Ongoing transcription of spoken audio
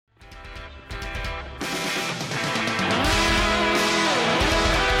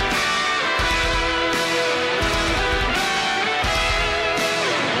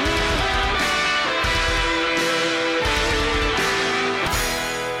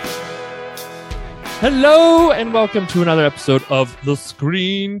Hello and welcome to another episode of The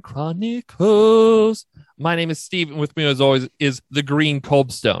Screen Chronicles. My name is Steve, and with me as always is the Green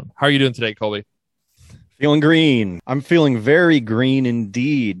Colbstone. How are you doing today, Colby? Feeling green. I'm feeling very green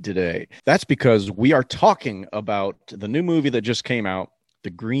indeed today. That's because we are talking about the new movie that just came out, The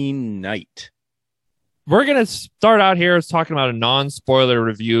Green Knight. We're going to start out here talking about a non-spoiler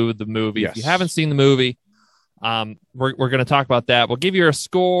review of the movie. Yes. If you haven't seen the movie, we're going to talk about that. We'll give you our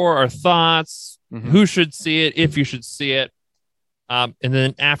score, our thoughts, who should see it, if you should see it. And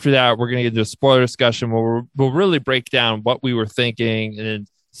then after that, we're going to get into a spoiler discussion where we'll really break down what we were thinking and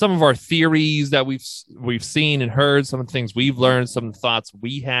some of our theories that we've seen and heard, some of the things we've learned, some of the thoughts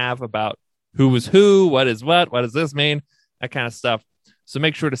we have about who was who, what is what does this mean, that kind of stuff. So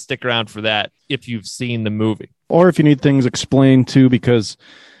make sure to stick around for that if you've seen the movie. Or if you need things explained too, because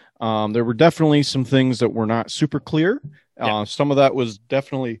there were definitely some things that were not super clear. Yeah. Some of that was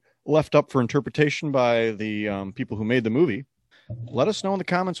definitely left up for interpretation by the people who made the movie. Let us know in the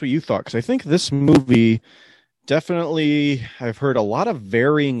comments what you thought, because I think this movie definitely, I've heard a lot of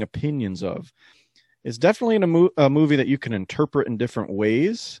varying opinions of. It's definitely a movie that you can interpret in different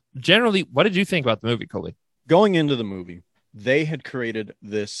ways. Generally, what did you think about the movie, Colby? Going into the movie, they had created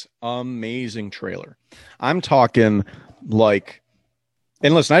this amazing trailer. I'm talking like,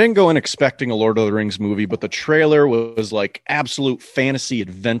 and listen, I didn't go in expecting a Lord of the Rings movie, but the trailer was like absolute fantasy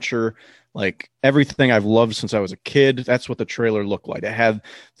adventure, like everything I've loved since I was a kid. That's what the trailer looked like. It had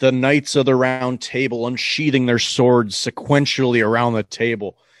the Knights of the Round Table unsheathing their swords sequentially around the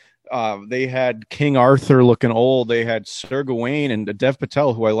table. They had King Arthur looking old. They had Sir Gawain and Dev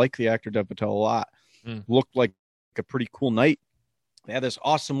Patel, who I like the actor Dev Patel a lot, looked like a pretty cool knight. They had this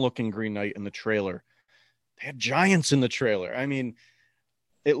awesome looking Green Knight in the trailer. They had giants in the trailer. I mean,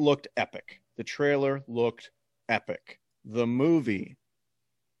 it looked epic. The trailer looked epic. The movie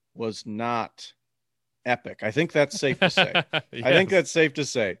was not epic. I think that's safe to say. Yes. I think that's safe to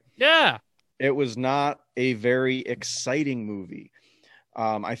say. Yeah. It was not a very exciting movie.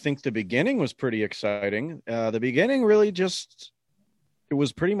 I think the beginning was pretty exciting. The beginning really it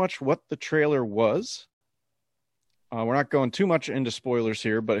was pretty much what the trailer was. We're not going too much into spoilers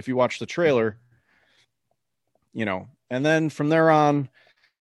here, but if you watch the trailer, and then from there on,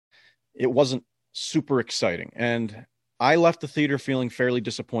 it wasn't super exciting. And I left the theater feeling fairly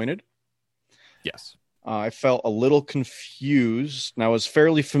disappointed. Yes. I felt a little confused. And I was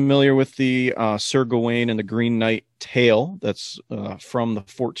fairly familiar with the Sir Gawain and the Green Knight tale that's from the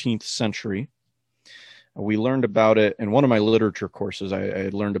 14th century. We learned about it in one of my literature courses. I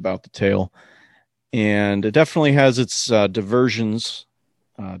learned about the tale. And it definitely has its diversions,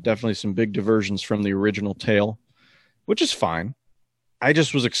 definitely some big diversions from the original tale, which is fine. I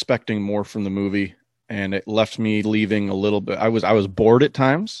just was expecting more from the movie, and it left me leaving a little bit. I was bored at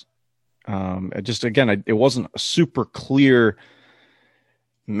times. It wasn't a super clear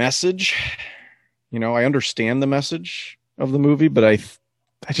message. I understand the message of the movie, but I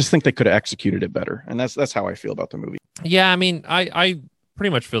just think they could have executed it better, and that's how I feel about the movie. Yeah, I mean, I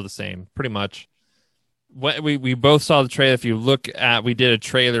pretty much feel the same. Pretty much. We both saw the trailer. If you look at, we did a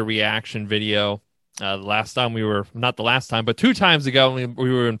trailer reaction video. Last time not the last time, but 2 times ago we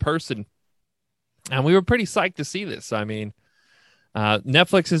were in person, and we were pretty psyched to see this. I mean,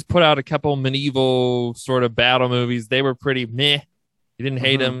 Netflix has put out a couple medieval sort of battle movies. They were pretty meh. You didn't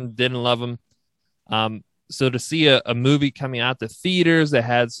hate them, didn't love them. So to see a movie coming out to theaters that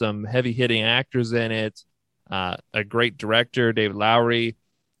had some heavy hitting actors in it, a great director, David Lowery,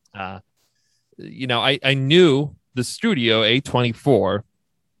 I knew the studio A24.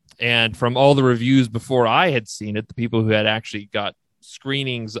 And from all the reviews before I had seen it, the people who had actually got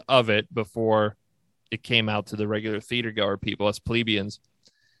screenings of it before it came out to the regular theater goer people, us plebeians,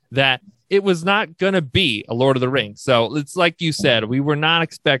 that it was not going to be a Lord of the Rings. So it's like you said, we were not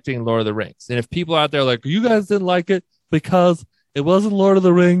expecting Lord of the Rings. And if people out there are like, you guys didn't like it because it wasn't Lord of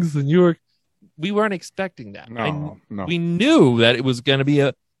the Rings, and we weren't expecting that. No. We knew that it was going to be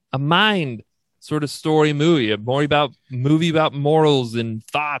a mind sort of story movie, movie about morals and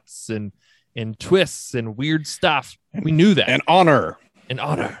thoughts and twists and weird stuff. We knew that. And honor.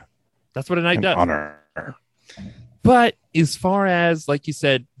 That's what a knight does. Honor. But as far as, like you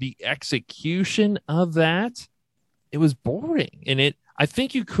said, the execution of that, it was boring. And I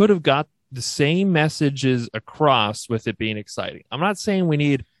think you could have got the same messages across with it being exciting. I'm not saying we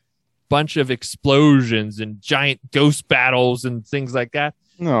need a bunch of explosions and giant ghost battles and things like that.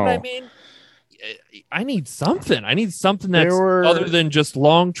 No. But I mean, I need something. That's other than just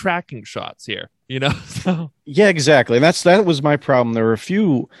long tracking shots here, So. Yeah, exactly. And that was my problem. There were a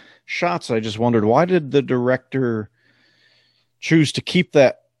few shots I just wondered, why did the director choose to keep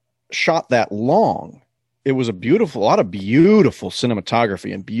that shot that long, it was a lot of beautiful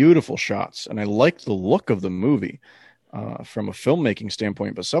cinematography and beautiful shots, and I liked the look of the movie from a filmmaking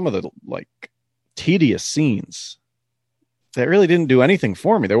standpoint. But some of the like tedious scenes that really didn't do anything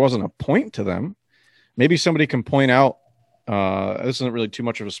for me. There wasn't a point to them. Maybe somebody can point out. This isn't really too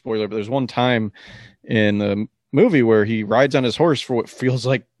much of a spoiler, but there's one time in the movie where he rides on his horse for what feels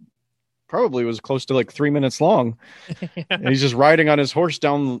like probably was close to like 3 minutes long. And he's just riding on his horse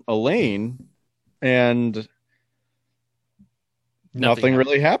down a lane, and nothing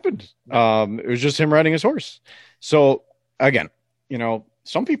really happened. It was just him riding his horse. So again,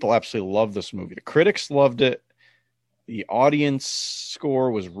 some people absolutely love this movie. The critics loved it. The audience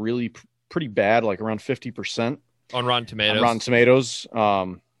score was really pretty bad, like around 50% on Rotten Tomatoes.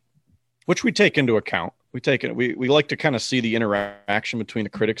 Which we take into account. We like to kind of see the interaction between the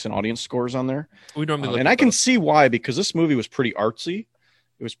critics and audience scores on there. We normally look and I can see why, because this movie was pretty artsy.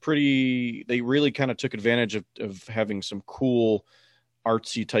 It was they really kind of took advantage of having some cool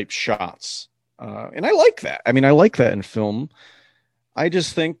artsy type shots. And I like that. I mean, I like that in film. I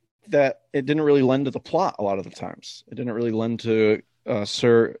just think that it didn't really lend to the plot a lot of the times. It didn't really lend to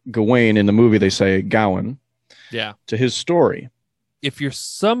Sir Gawain in the movie. They say Gawain. Yeah. To his story. If you're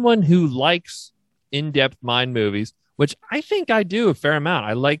someone who likes in-depth mind movies, which I think I do a fair amount.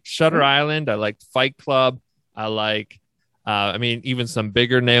 I like Shutter Island. I like Fight Club. I like, even some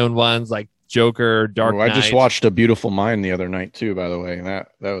bigger known ones like Joker, Dark Knight. I just watched A Beautiful Mind the other night too, by the way. And that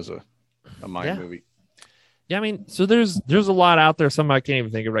was a mind movie. Yeah, so there's a lot out there. Some I can't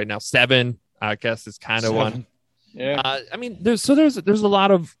even think of right now. Seven, I guess, is kind of one. Yeah. There's a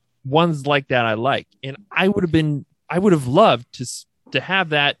lot of ones like that I like, and I would have loved to have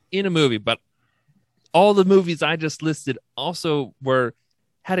that in a movie, but all the movies I just listed also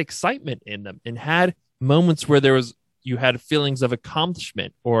had excitement in them and had moments where you had feelings of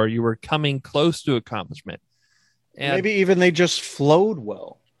accomplishment or you were coming close to accomplishment. And maybe even they just flowed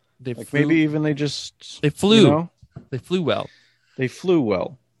well. They flew well. They flew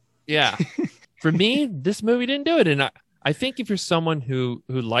well. Yeah. For me, this movie didn't do it. And I think if you're someone who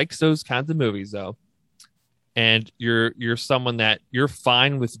likes those kinds of movies, though, and you're someone that you're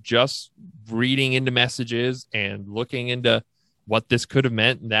fine with just reading into messages and looking into what this could have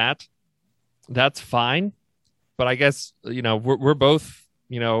meant, that's fine. But I guess, we're both,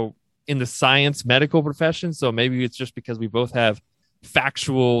 in the science medical profession. So maybe it's just because we both have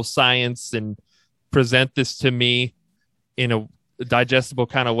factual science and present this to me in a digestible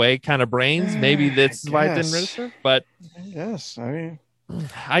kind of way, kind of brains. Maybe that's why it didn't register. But yes, to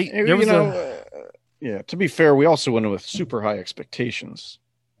be fair, we also went with super high expectations.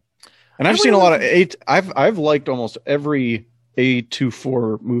 And I've seen a lot of I've liked almost every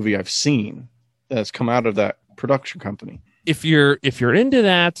A24 movie I've seen that's come out of that production company. If you're into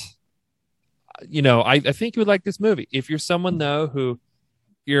that, I think you would like this movie. If you're someone though who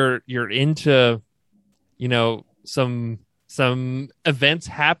you're into, some events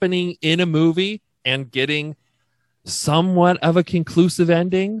happening in a movie and getting somewhat of a conclusive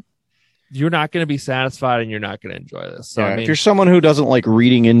ending, you're not going to be satisfied and you're not going to enjoy this. So if you're someone who doesn't like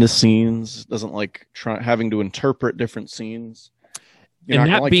reading into scenes, doesn't like having to interpret different scenes, and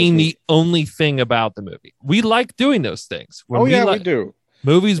that being the only thing about the movie, we like doing those things. We do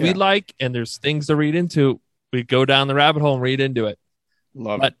movies we like, and there's things to read into. We go down the rabbit hole and read into it.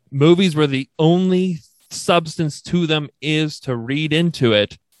 But movies where the only substance to them is to read into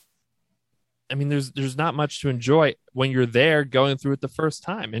it. There's not much to enjoy when you're there going through it the first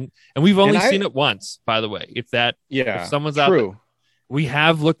time. And we've only seen it once, by the way. If someone's out there, we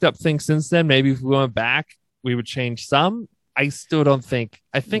have looked up things since then. Maybe if we went back, we would change some. I still don't think.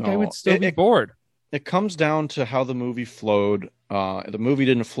 I think I would still be bored. It comes down to how the movie flowed. The movie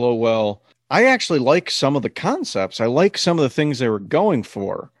didn't flow well. I actually like some of the concepts. I like some of the things they were going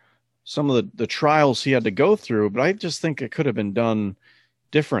for. Some of the trials he had to go through, but I just think it could have been done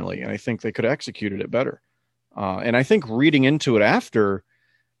differently, and I think they could have executed it better. And I think reading into it after,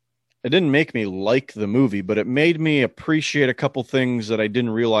 it didn't make me like the movie, but it made me appreciate a couple things that I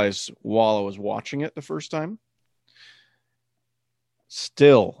didn't realize while I was watching it the first time.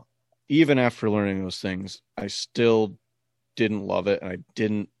 Still, even after learning those things, I still didn't love it,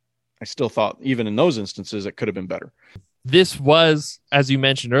 and I still thought, even in those instances, it could have been better. This was, as you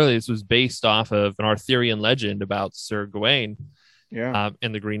mentioned earlier, this was based off of an Arthurian legend about Sir Gawain.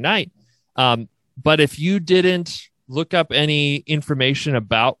 And the Green Knight. But if you didn't look up any information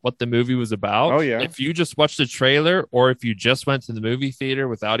about what the movie was about, if you just watched the trailer, or if you just went to the movie theater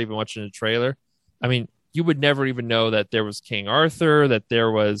without even watching the trailer, you would never even know that there was King Arthur, that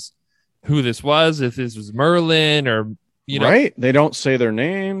there was who this was, if this was Merlin or You know, right? They don't say their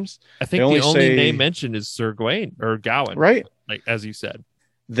names. I think the only name mentioned is Sir Gawain or Gawain, right? Like as you said.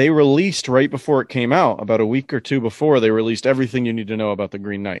 They released right before it came out, about a week or two before, they released everything you need to know about the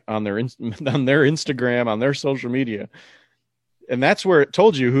Green Knight on their on their Instagram, on their social media, and that's where it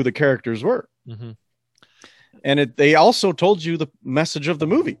told you who the characters were. Mm-hmm. And they also told you the message of the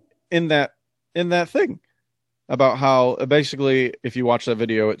movie in that thing about how basically, if you watch that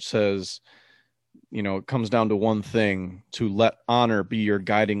video, it says, you know, it comes down to one thing: to let honor be your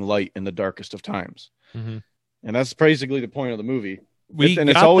guiding light in the darkest of times. Mm-hmm. And that's basically the point of the movie. And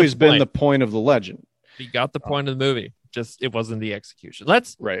it's always been the point of the legend. We got the point of the movie. Just it wasn't the execution.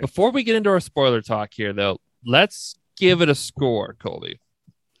 Let's right. Before we get into our spoiler talk here, though, let's give it a score, Colby.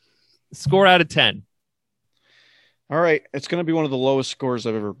 Score out of 10. All right, it's going to be one of the lowest scores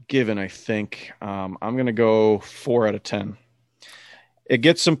I've ever given, I think. I'm going to go 4 out of 10. It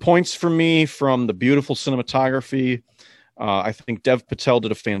gets some points from me from the beautiful cinematography. I think Dev Patel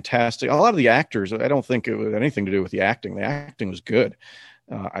did a lot of the actors, I don't think it was anything to do with the acting. The acting was good.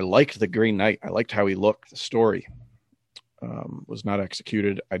 I liked the Green Knight. I liked how he looked. The story was not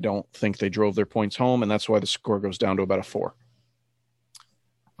executed. I don't think they drove their points home, and that's why the score goes down to about a 4.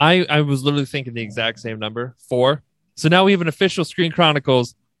 I was literally thinking the exact same number, 4. So now we have an official Screen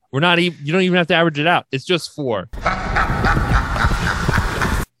Chronicles. We're not even, you don't even have to average it out. It's just 4.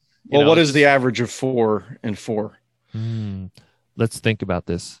 Well, what is the average of 4 and 4? Let's think about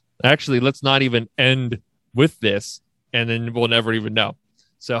this. Actually, let's not even end with this, and then we'll never even know.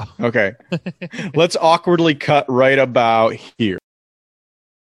 So okay, let's awkwardly cut right about here.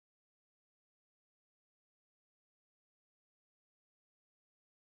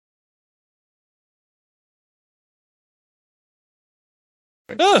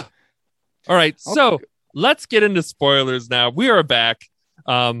 All right, so let's get into spoilers now. We are back.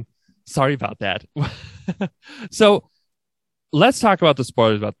 Sorry about that. So let's talk about the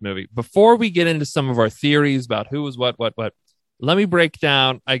spoilers about the movie. Before we get into some of our theories about who was what, let me break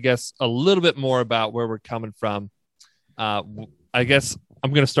down, I guess, a little bit more about where we're coming from. I guess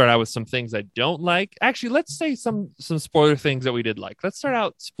I'm going to start out with some things I don't like. Actually, let's say some spoiler things that we did like. Let's start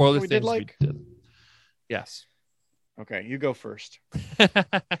out spoiler things we did. Yes. Okay, you go first.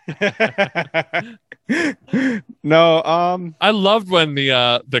 No, I loved when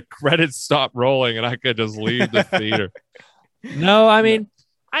the credits stopped rolling and I could just leave the theater. No, I mean,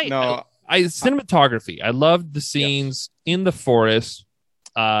 cinematography. I loved the scenes in the forest,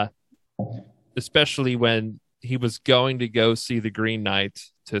 especially when he was going to go see the Green Knight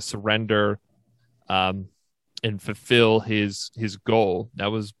to surrender, and fulfill his goal.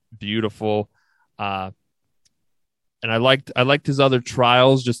 That was beautiful. And I liked his other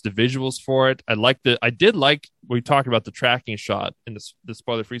trials, just the visuals for it. I did like, we talked about the tracking shot in the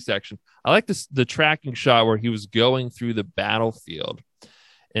spoiler free section. I like the tracking shot where he was going through the battlefield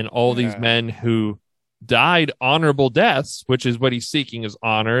and all these men who died honorable deaths, which is what he's seeking, is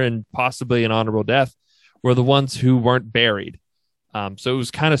honor and possibly an honorable death, were the ones who weren't buried. So it was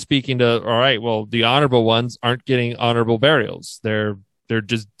kind of speaking to, all right, well, the honorable ones aren't getting honorable burials. They're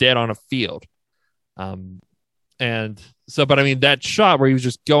just dead on a field. And so, but I mean, that shot where he was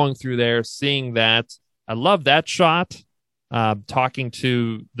just going through there, seeing that, I love that shot, talking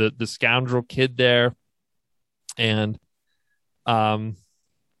to the scoundrel kid there. And,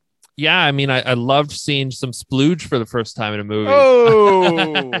 yeah, I mean, I loved seeing some splooge for the first time in a movie.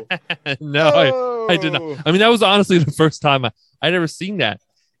 Oh, no, I did not. I mean, that was honestly the first time I'd ever seen that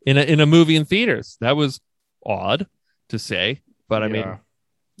in a movie in theaters. That was odd to say, but I mean,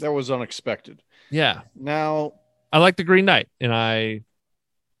 that was unexpected. Yeah. Now, I like the Green Knight, and I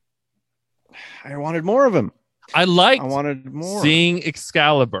wanted more of him. I wanted more. Seeing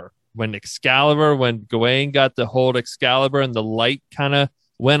Excalibur. When Gawain got to hold Excalibur and the light kind of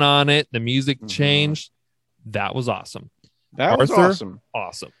went on it, the music changed. That was awesome. That was awesome.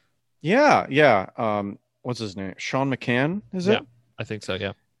 Awesome. Yeah. What's his name? Sean McCann, is it? Yeah, I think so,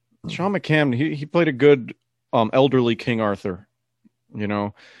 yeah. Sean McCann, he played a good elderly King Arthur. You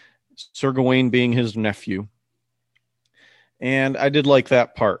know, Sir Gawain being his nephew. And I did like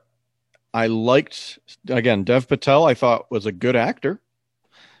that part. I liked, again, Dev Patel, I thought was a good actor.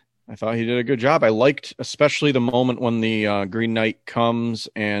 I thought he did a good job. I liked especially the moment when the Green Knight comes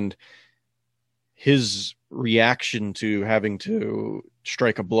and his reaction to having to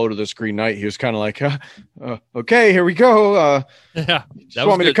strike a blow to this Green Knight. He was kind of like, okay, here we go. Yeah, you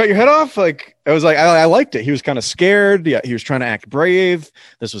want me to cut your head off? Like, I was like, I liked it. He was kind of scared. Yeah, he was trying to act brave.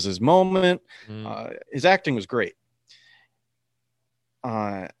 This was his moment. His acting was great.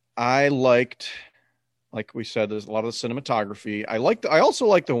 I liked Like we said, there's a lot of the cinematography. I also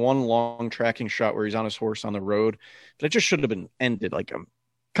like the one long tracking shot where he's on his horse on the road, but it just should have been ended like a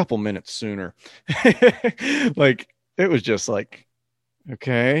couple minutes sooner. Like it was just like,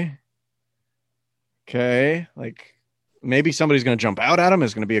 okay, okay, like maybe somebody's going to jump out at him.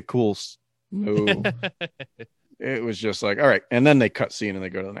 It's going to be a cool no. It was just like, all right, and then they cut scene and they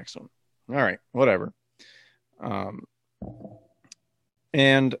go to the next one. All right, whatever. Um,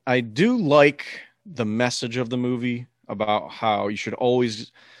 and I do like the message of the movie about how you should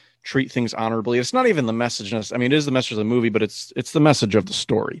always treat things honorably. It's not even the message. I mean, it is the message of the movie, but it's the message of the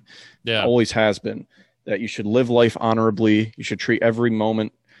story. Yeah. It always has been that you should live life honorably. You should treat every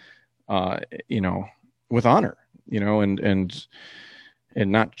moment, with honor, and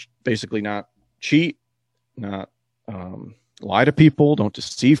not basically not cheat, not lie to people, don't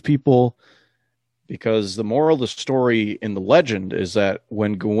deceive people. Because the moral of the story in the legend is that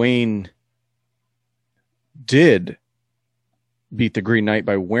when Gawain did beat the Green Knight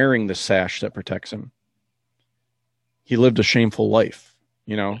by wearing the sash that protects him, he lived a shameful life.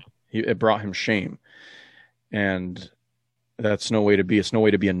 It brought him shame, and that's no way to be. It's no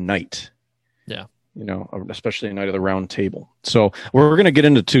way to be a knight. Yeah, especially a knight of the Round Table. So we're going to get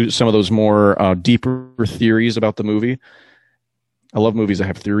into some of those more deeper theories about the movie. I love movies that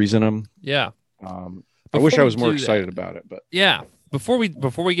have theories in them. Yeah. I wish I was more excited about it, but yeah. Before we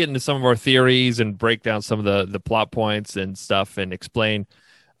get into some of our theories and break down some of the plot points and stuff and explain,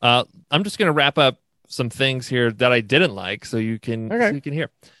 I'm just going to wrap up some things here that I didn't like, so you can hear.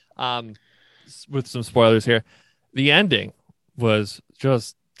 With some spoilers here, the ending was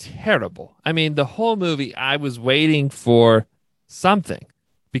just terrible. I mean, the whole movie, I was waiting for something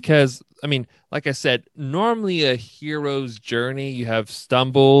because, I mean, like I said, normally a hero's journey, you have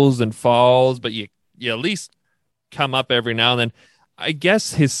stumbles and falls, but you at least come up every now and then. I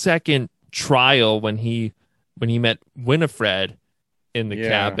guess his second trial when he met Winifred in the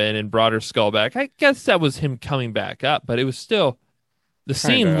cabin and brought her skull back, I guess that was him coming back up, but it was still, the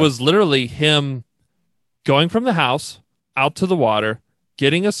scene was literally him going from the house out to the water,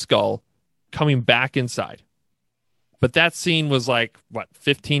 getting a skull, coming back inside. But that scene was like,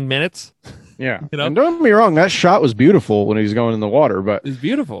 15 minutes? Yeah. And don't get me wrong, that shot was beautiful when he was going in the water, but it was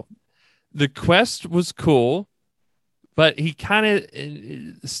beautiful. The quest was cool, but he kind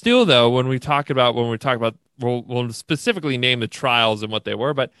of still, though, when we talk about, we'll specifically name the trials and what they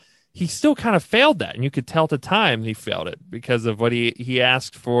were, but he still kind of failed that. And you could tell at the time he failed it because of what he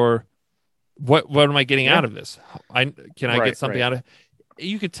asked for. What am I getting out of this? Can I get something out of it?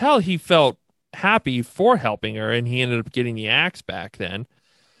 You could tell he felt happy for helping her, and he ended up getting the axe back then.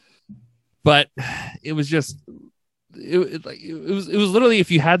 But it was just, it was literally, if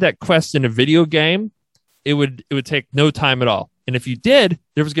you had that quest in a video game, it would take no time at all. And if you did,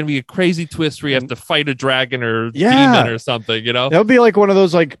 there was going to be a crazy twist where you have to fight a dragon or demon or something, That would be like one of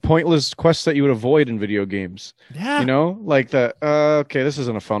those like pointless quests that you would avoid in video games. Yeah. Like the, okay, this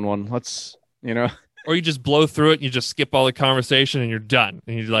isn't a fun one. Let's, Or you just blow through it and you just skip all the conversation and you're done.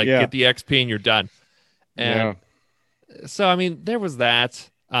 And you get the XP and you're done. And so, I mean, there was that.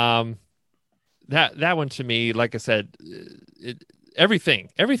 That one to me, like I said, everything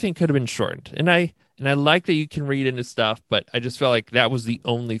could have been shortened. And I like that you can read into stuff, but I just felt like that was the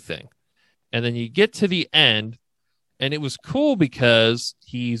only thing. And then you get to the end, and it was cool because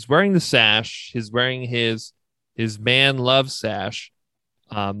he's wearing the sash. He's wearing his man love sash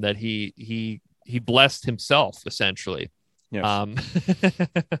that he blessed himself, essentially. Yes.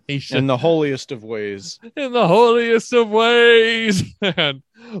 In the holiest of ways. In the holiest of ways.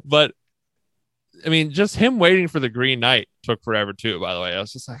 But I mean, just him waiting for the Green Knight took forever too, by the way. I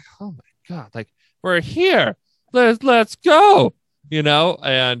was just like, oh my God, like, we're here. Let's go. And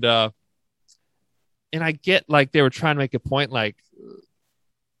I get like they were trying to make a point like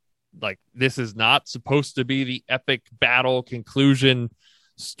this is not supposed to be the epic battle conclusion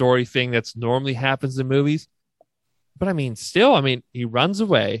story thing that's normally happens in movies. But I mean, still, he runs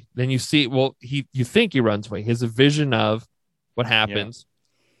away. Then you see, you think he runs away. He has a vision of what happens.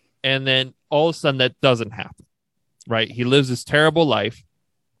 Yeah. And then all of a sudden that doesn't happen, right? He lives this terrible life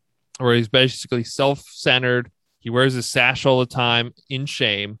where he's basically self-centered. He wears his sash all the time in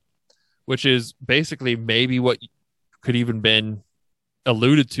shame, which is basically maybe what could even been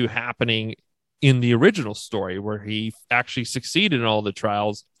alluded to happening in the original story where he actually succeeded in all the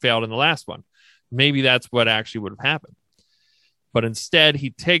trials, failed in the last one. Maybe that's what actually would have happened. But instead, he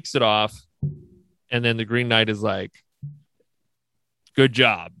takes it off, and then the Green Knight is like, good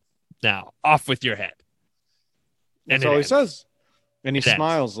job. Now, off with your head. That's all he says. And he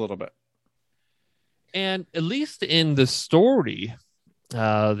smiles a little bit. And at least in the story,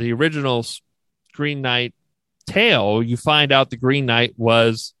 the original Green Knight tale, you find out the Green Knight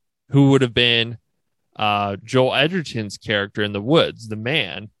was who would have been Joel Edgerton's character in the woods, the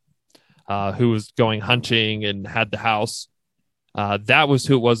man who was going hunting and had the house. That was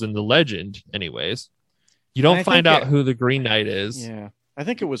who it was in the legend, anyways. You don't find out who the Green Knight is. Yeah. I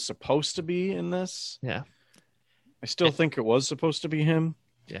think it was supposed to be in this. Yeah. I still think it was supposed to be him.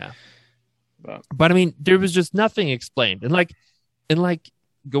 Yeah. But I mean, there was just nothing explained. And like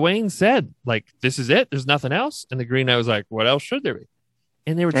Gawain said, like, this is it. There's nothing else. And the Green Knight was like, what else should there be?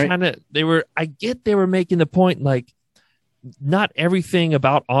 And they were they were making the point, like, not everything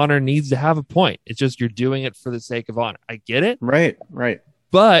about honor needs to have a point. It's just you're doing it for the sake of honor. I get it. Right.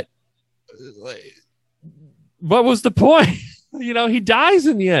 But what was the point? He dies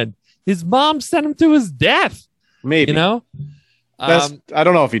in the end. His mom sent him to his death. Maybe. I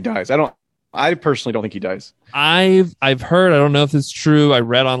don't know if he dies. I personally don't think he dies. I've heard, I don't know if it's true. I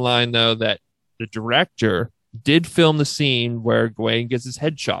read online though that the director did film the scene where Gawain gets his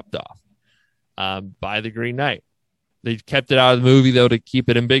head chopped off by the Green Knight. They kept it out of the movie though to keep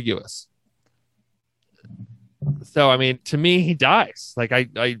it ambiguous. So I mean, to me, he dies. Like I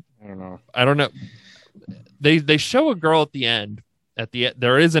don't know. They show a girl at the end.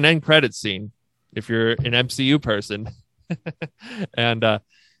 There is an end credit scene if you're an MCU person, and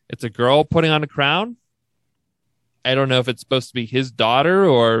it's a girl putting on a crown. I don't know if it's supposed to be his daughter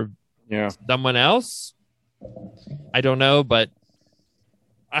or someone else. I don't know, but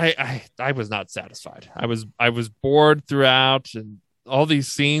I was not satisfied. I was bored throughout, and all these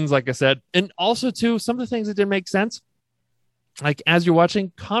scenes, like I said, and also too some of the things that didn't make sense. Like as you're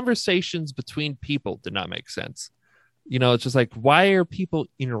watching, conversations between people did not make sense. It's just like, why are people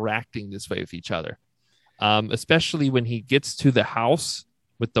interacting this way with each other? Especially when he gets to the house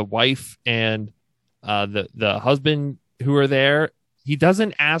with the wife and the husband who are there. He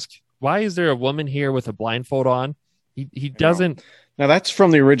doesn't ask, why is there a woman here with a blindfold on? He doesn't. Now that's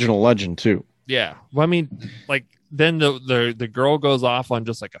from the original legend too. Yeah. Well, I mean, like then the girl goes off on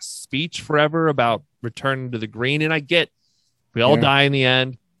just like a speech forever about returning to the green. And I get, we all die in the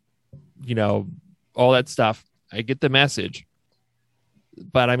end, all that stuff. I get the message.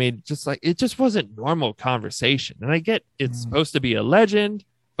 But I mean, just like, it just wasn't normal conversation. And I get it's supposed to be a legend,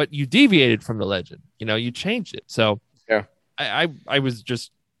 but you deviated from the legend. You changed it. So yeah, I was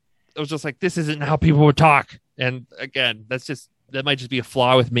just like, this isn't how people would talk. And again, that might just be a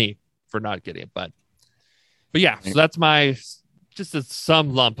flaw with me for not getting it. But yeah, so that's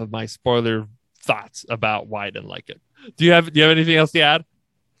some lump of my spoiler thoughts about why I didn't like it. Do you have anything else to add?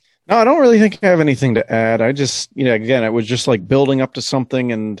 No, I don't really think I have anything to add. I just, again, it was just like building up to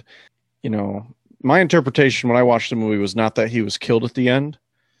something. And, my interpretation when I watched the movie was not that he was killed at the end.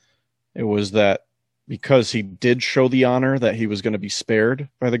 It was that because he did show the honor, that he was going to be spared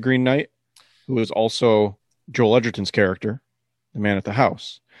by the Green Knight, who was also Joel Edgerton's character, the man at the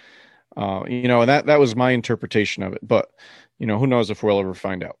house. And that was my interpretation of it. But, who knows if we'll ever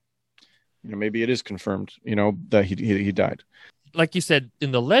find out. Maybe it is confirmed, that he died. Like you said,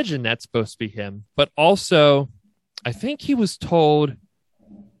 in the legend, that's supposed to be him. But also, I think he was told,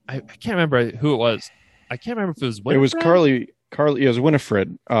 I can't remember who it was. I can't remember if it was Winifred. It was Carly. It was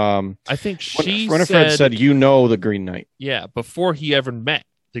Winifred. I think Winifred said, the Green Knight. Yeah, before he ever met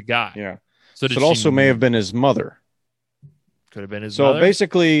the guy. Yeah. So it also may have been his mother. Could have been his mother. So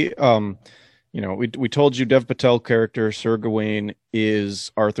basically, we told you Dev Patel character, Sir Gawain,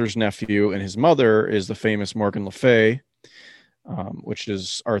 is Arthur's nephew, and his mother is the famous Morgan Le Fay, which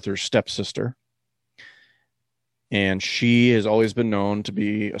is Arthur's stepsister. And she has always been known to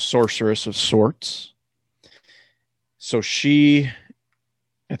be a sorceress of sorts. So she,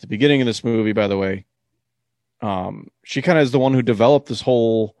 at the beginning of this movie, by the way, she kind of is the one who developed this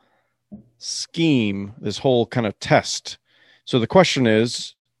whole scheme, this whole kind of test. So the question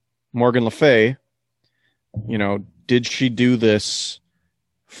is, Morgan Le Fay, did she do this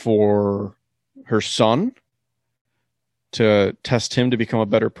for her son to test him to become a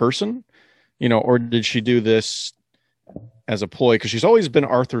better person? Or did she do this as a ploy? Because she's always been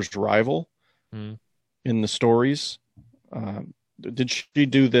Arthur's rival in the stories. Did she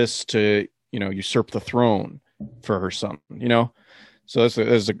do this to, usurp the throne for her son? So that's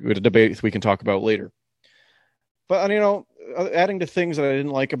a debate we can talk about later. But, adding to things that I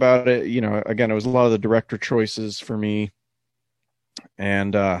didn't like about it, again, it was a lot of the director choices for me.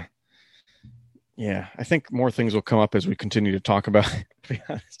 And, I think more things will come up as we continue to talk about it, to be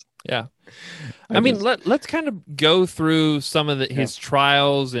honest. Yeah. I mean, let's kind of go through some of his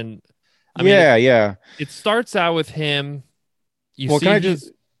trials. And it starts out with him.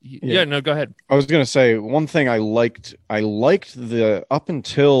 No, go ahead. I was going to say one thing I liked the up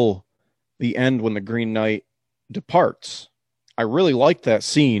until the end when the Green Knight departs. I really liked that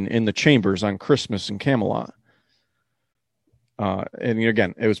scene in the chambers on Christmas in Camelot. And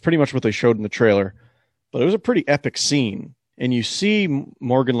again, it was pretty much what they showed in the trailer, but it was a pretty epic scene. And you see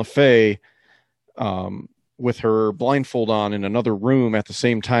Morgan Le Fay with her blindfold on in another room at the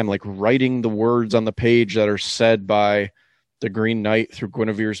same time, like writing the words on the page that are said by the Green Knight through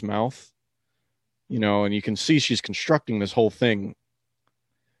Guinevere's mouth. And you can see she's constructing this whole thing.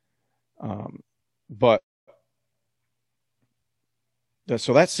 But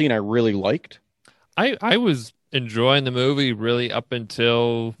so that scene I really liked. I was enjoying the movie really up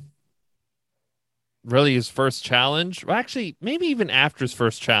until really his first challenge. Well, actually, maybe even after his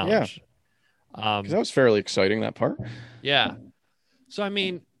first challenge. Yeah. Because that was fairly exciting, that part. Yeah. So, I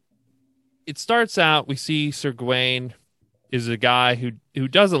mean, it starts out, we see Sir Gawain is a guy who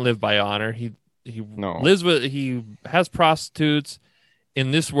doesn't live by honor. He has prostitutes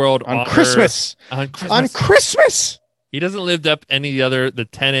in this world on Christmas. He doesn't live up any of the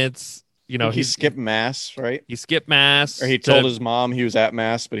tenets. He skipped mass, right? He skipped mass. Or he told his mom he was at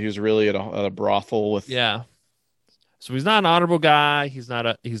mass, but he was really at a brothel with. Yeah. So he's not an honorable guy. He's not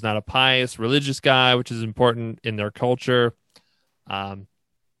a pious religious guy, which is important in their culture.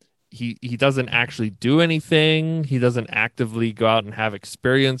 He doesn't actually do anything. He doesn't actively go out and have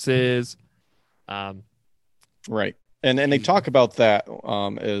experiences. Right. And they talk about that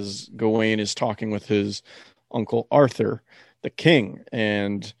as Gawain is talking with his uncle Arthur, the king,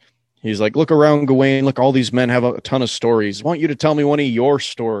 and he's like, "Look around, Gawain. Look, all these men have a ton of stories. I want you to tell me one of your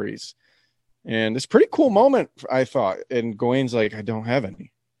stories." And it's a pretty cool moment, I thought. And Gawain's like, "I don't have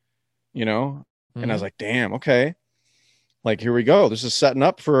any," Mm-hmm. And I was like, "Damn, okay. Like, here we go. This is setting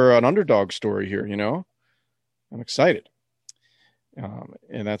up for an underdog story here, I'm excited."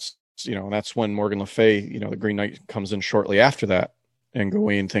 And that's when Morgan Le Fay, the Green Knight, comes in shortly after that. And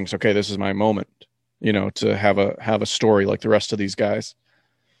Gawain thinks, okay, this is my moment, to have a story like the rest of these guys.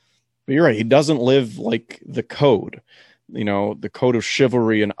 But you're right. He doesn't live like the code, the code of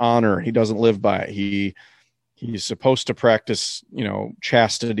chivalry and honor. He doesn't live by it. He's supposed to practice,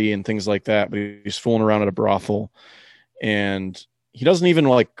 chastity and things like that, but he's fooling around at a brothel, and he doesn't even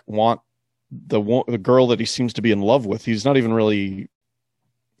want the girl that he seems to be in love with. He's not even really.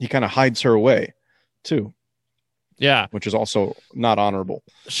 He kind of hides her away, too. Yeah, which is also not honorable.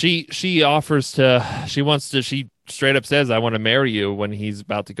 She straight up says, "I want to marry you," when he's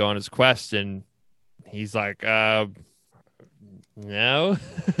about to go on his quest, and he's like, "No,"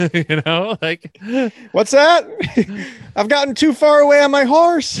 like, "What's that? I've gotten too far away on my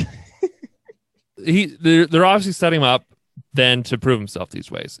horse." They're obviously setting him up then to prove himself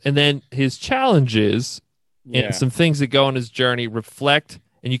these ways, and then his challenges and some things that go on his journey reflect,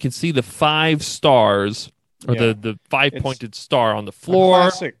 and you can see the 5 stars or the 5-pointed star on the floor.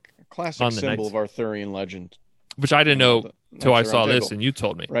 Classic symbol of Arthurian legend, which I didn't know till I saw this and you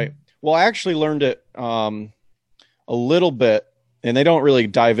told me. Right. Well, I actually learned it a little bit, and they don't really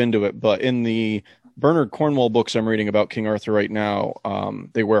dive into it, but in the Bernard Cornwell books I'm reading about King Arthur right now,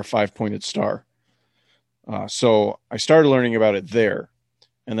 they wear a 5-pointed star. So I started learning about it there,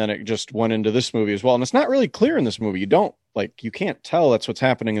 and then it just went into this movie as well. And it's not really clear in this movie. You can't tell that's what's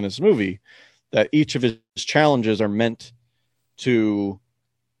happening in this movie, that each of his challenges are meant to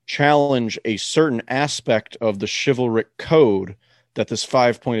challenge a certain aspect of the chivalric code that this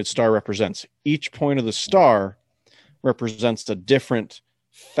 5-pointed star represents. Each point of the star represents a different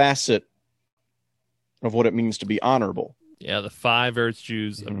facet of what it means to be honorable. Yeah, the 5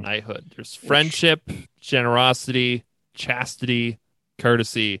 virtues of knighthood. There's friendship, generosity, chastity,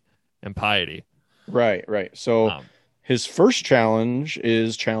 courtesy, and piety. Right. So his first challenge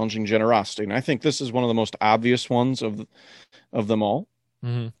is challenging generosity, and I think this is one of the most obvious ones of them all.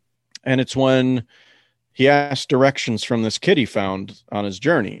 Mm-hmm. And it's when he asks directions from this kid he found on his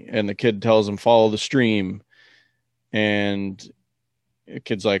journey, and the kid tells him, "Follow the stream." And the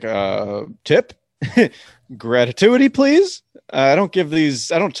kid's like, "Tip? Gratuity, please. I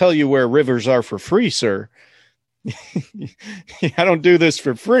don't tell you where rivers are for free, sir." I don't do this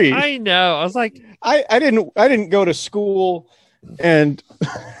for free. I know. I was like, I didn't go to school and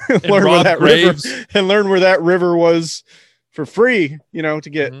learn where that river was for free, to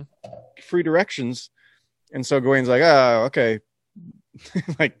get free directions. And so Gawain's like, okay.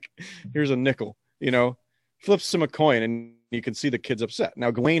 Like, here's a nickel, flips him a coin, and you can see the kid's upset. Now,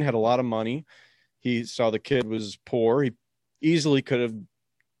 Gawain had a lot of money. He saw the kid was poor. He easily could have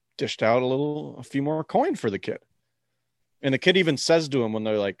dished out a few more coin for the kid. And the kid even says to him when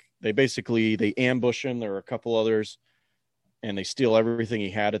they ambush him. There are a couple others, and they steal everything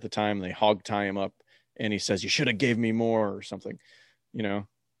he had at the time. They hog tie him up, and he says, "You should have gave me more," or something,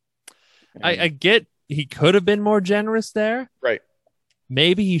 I get he could have been more generous there. Right.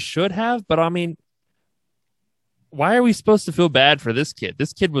 Maybe he should have, but I mean, why are we supposed to feel bad for this kid?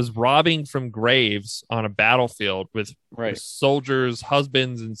 This kid was robbing from graves on a battlefield with soldiers,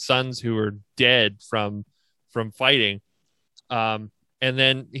 husbands, and sons who were dead from fighting. And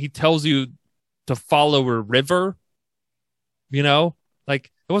then he tells you to follow a river. You know, like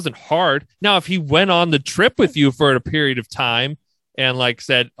it wasn't hard. Now, if he went on the trip with you for a period of time and like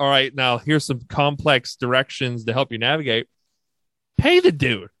said, "All right, now here's some complex directions to help you navigate," pay the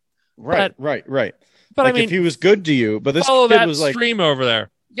dude. Right. But like I mean, if he was good to you, but this follow kid that was like stream over there.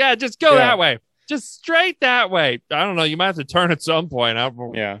 Yeah, just go that way. Just straight that way. I don't know. You might have to turn at some point.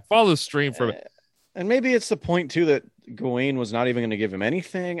 Follow the stream for. And maybe it's the point too that Gawain was not even going to give him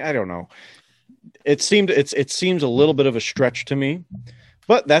anything. I don't know. It seems a little bit of a stretch to me,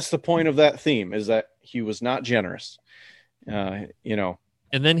 but that's the point of that theme, is that he was not generous. You know.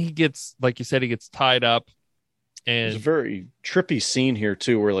 And then he gets, like you said, he gets tied up. And there's a very trippy scene here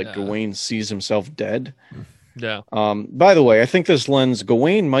too, where like Gawain sees himself dead. Yeah. By the way, I think this lends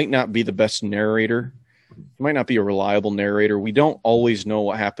Gawain might not be the best narrator. He might not be a reliable narrator. We don't always know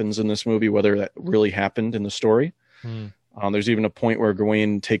what happens in this movie, whether that really happened in the story. There's even a point where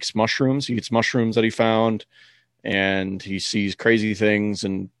Gawain takes mushrooms. He eats mushrooms that he found, and he sees crazy things.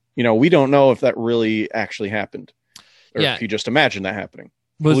 And you know, we don't know if that really actually happened, or if he just imagined that happening,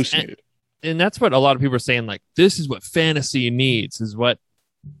 hallucinated. And that's what a lot of people are saying, like, this is what fantasy needs, is what,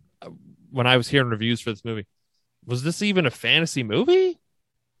 when I was hearing reviews for this movie, was this even a fantasy movie?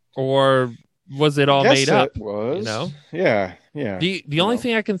 Or was it all made up? It was. You know? Yeah. The only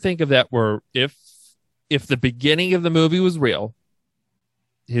thing I can think of that were, if the beginning of the movie was real,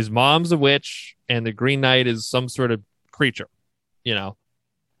 his mom's a witch, and the Green Knight is some sort of creature, you know?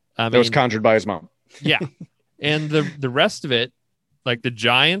 That was conjured by his mom. Yeah. And the rest of it, like the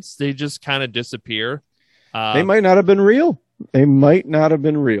giants, they just kind of disappear. They might not have been real.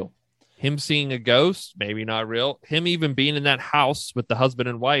 Him seeing a ghost, maybe not real. Him even being in that house with the husband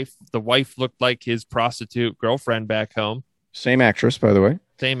and wife. The wife looked like his prostitute girlfriend back home. Same actress, by the way.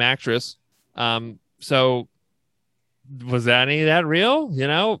 Same actress. So was that any of that real? You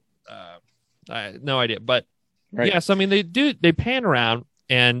know, I no idea. But yes, I mean, they pan around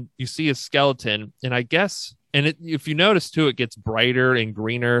and you see a skeleton, and I guess. And if you notice too, it gets brighter and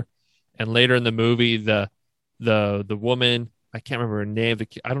greener. And later in the movie, the woman, I can't remember her name.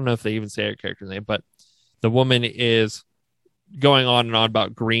 I don't know if they even say her character's name, but the woman is going on and on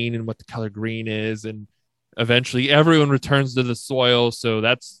about green and what the color green is. And eventually everyone returns to the soil. So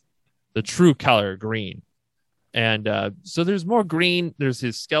that's the true color, green. And so there's more green. There's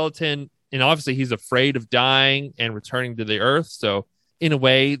his skeleton. And obviously he's afraid of dying and returning to the earth. So in a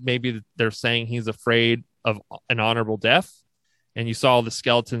way, maybe they're saying he's afraid of an honorable death. And you saw the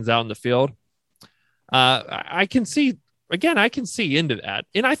skeletons out in the field. I can see into that.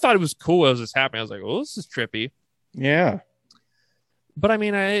 And I thought it was cool as this happened. I was like, oh, this is trippy. Yeah. But I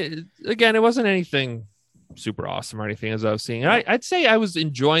mean, it wasn't anything super awesome or anything as I was seeing. I'd say I was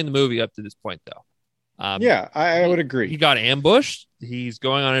enjoying the movie up to this point, though. I would agree. He got ambushed. He's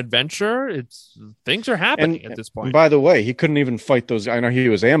going on an adventure. Things are happening at this point. And by the way, he couldn't even fight those. I know he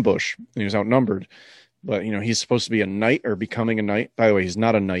was ambushed. He was outnumbered. But, you know, he's supposed to be a knight or becoming a knight. By the way, he's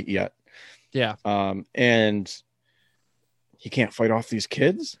not a knight yet. Yeah. And he can't fight off these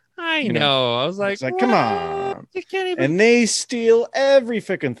kids. I know. I was like, come on. They can't even... And they steal every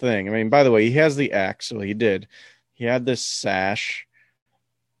freaking thing. I mean, by the way, he has the axe. So he did. He had this sash.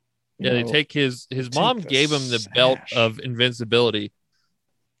 They take his mom gave him the belt of invincibility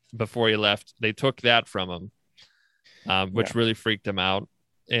before he left. They took that from him, which really freaked him out.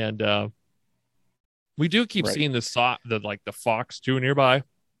 And we do keep seeing the fox too nearby.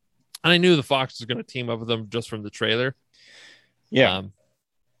 And I knew the fox was going to team up with them just from the trailer. Yeah.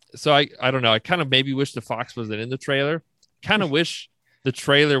 So I don't know. I kind of maybe wish the fox wasn't in the trailer. Kind of wish the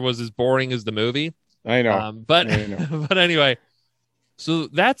trailer was as boring as the movie. I know. But anyway, so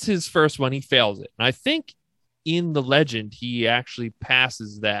that's his first one. He fails it. And I think in the legend, he actually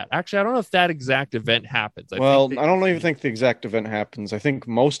passes that. Actually, I don't know if that exact event happens. I don't even think the exact event happens. I think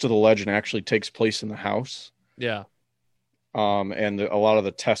most of the legend actually takes place in the house. Yeah. And a lot of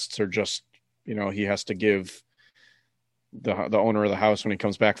the tests are just, you know, he has to give the owner of the house when he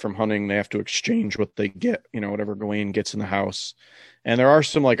comes back from hunting. They have to exchange what they get, you know, whatever Gawain gets in the house. And there are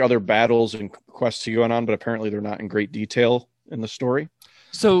some like other battles and quests going on, but apparently they're not in great detail in the story.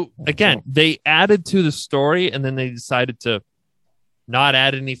 So again, they added to the story and then they decided to not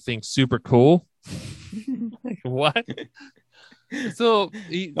add anything super cool. Like, what? So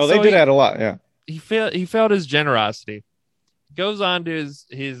they did add a lot. Yeah. He failed his generosity. goes on to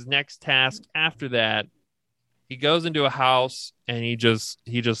his next task after that. He goes into a house and he just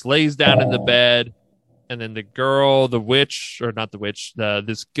lays down in the bed, and then the witch, or not the witch,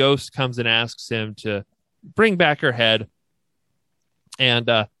 this ghost comes and asks him to bring back her head. And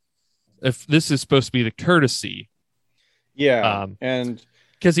if this is supposed to be the courtesy. Yeah. And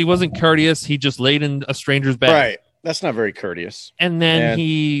because he wasn't courteous, he just laid in a stranger's bed. Right. That's not very courteous. And then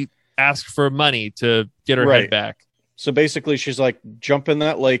he asked for money to get her head back. So basically, she's like, jump in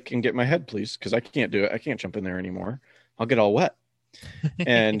that lake and get my head, please, because I can't do it. I can't jump in there anymore. I'll get all wet.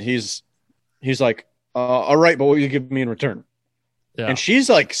 And he's like, all right, but what will you give me in return? Yeah. And she's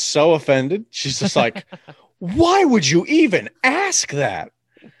like so offended. She's just like, why would you even ask that?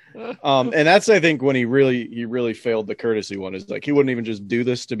 And that's, I think, when he really failed the courtesy one. Is like, he wouldn't even just do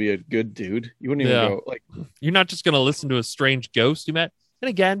this to be a good dude. You wouldn't even go like, you're not just going to listen to a strange ghost you met. And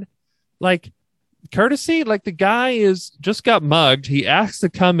again, like, courtesy, like, the guy is just got mugged. He asks to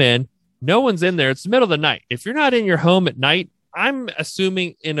come in. No one's in there. It's the middle of the night. If you're not in your home at night, I'm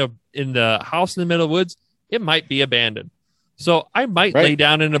assuming in the house in the middle of the woods, it might be abandoned. So I might lay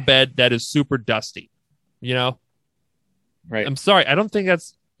down in a bed that is super dusty, you know? Right. I'm sorry. I don't think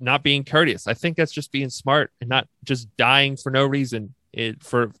that's not being courteous. I think that's just being smart and not just dying for no reason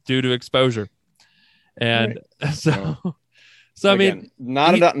due to exposure. And So again,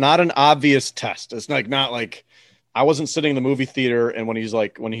 I mean, not an obvious test. It's not like I wasn't sitting in the movie theater, and when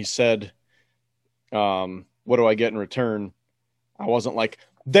he said, "What do I get in return?" I wasn't like,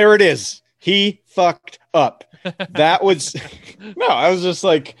 "There it is. He fucked up." That was no. I was just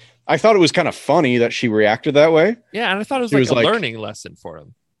like, I thought it was kind of funny that she reacted that way. Yeah, and I thought it was like a learning lesson for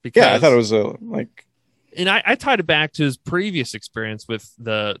him. Because, I thought it was and I tied it back to his previous experience with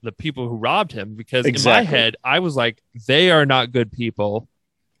the people who robbed him, because in my head, I was like, they are not good people,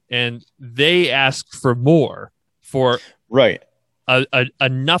 and they ask for more for a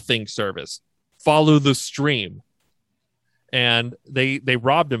nothing service. Follow the stream. And they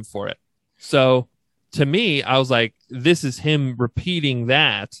robbed him for it. So to me, I was like, this is him repeating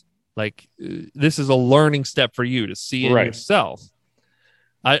that. Like, this is a learning step for you to see in yourself.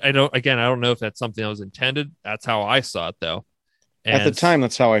 I don't know if that's something that was intended. That's how I saw it, though. And, at the time,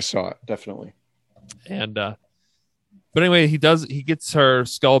 that's how I saw it, definitely. And but anyway, he gets her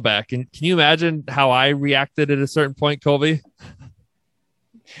skull back. And can you imagine how I reacted at a certain point, Colby?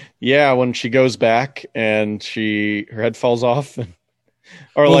 Yeah, when she goes back and her head falls off,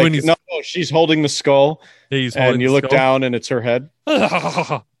 or no, she's holding the skull, and you look down and it's her head.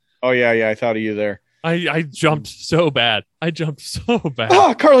 Oh yeah, I thought of you there. I jumped so bad.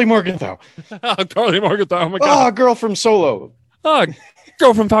 Oh, Carly Morgenthau. Carly Morgenthau. Oh my god. Oh, girl from Solo. Oh,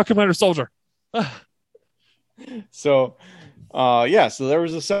 girl from Falcon Winter Soldier. So there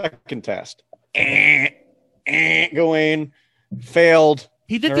was a second test. Gawain failed.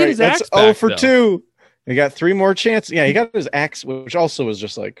 He did get his axe back. 0 for 2. He got 3 more chances. Yeah, he got his axe, which also was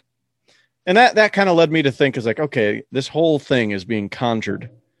just like, and that kind of led me to think, is like, okay, this whole thing is being conjured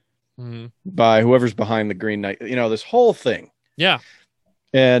by whoever's behind the Green Knight. You know, this whole thing. Yeah.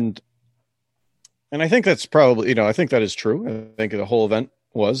 And I think that's probably, I think that is true. I think the whole event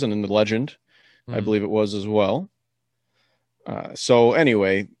was, and in the legend, I believe it was as well. So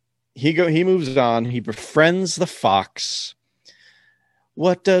anyway, he moves on. He befriends the fox.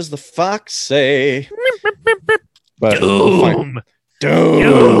 What does the fox say? But Doom.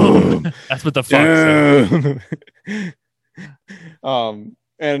 Doom. That's what the fox says.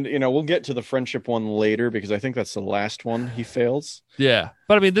 And we'll get to the friendship one later, because I think that's the last one he fails. Yeah,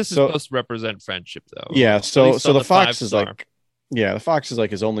 but I mean, this is supposed to represent friendship, though. Yeah, so the fox is like, the fox is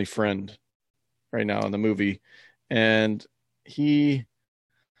like his only friend right now in the movie, and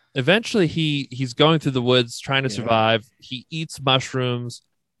eventually he's going through the woods trying to survive. He eats mushrooms,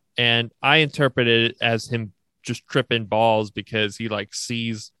 and I interpreted it as him just tripping balls, because he like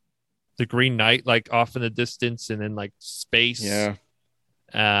sees the Green Knight like off in the distance, and then like space. Yeah.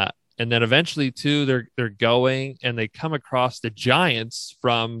 And then eventually too, they're going and they come across the giants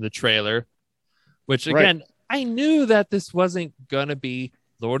from the trailer, which again, I knew that this wasn't gonna be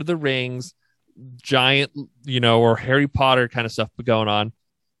Lord of the Rings giant, or Harry Potter kind of stuff going on.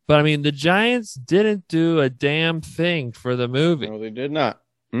 But I mean, the giants didn't do a damn thing for the movie. No, they did not.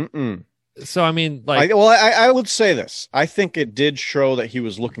 So I mean, like, I would say this. I think it did show that he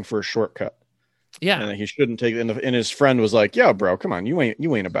was looking for a shortcut. Yeah, and he shouldn't take it. And his friend was like, "Yeah, bro, come on, you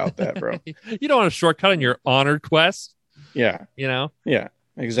ain't about that, bro. You don't want a shortcut on your honor quest." Yeah, Yeah,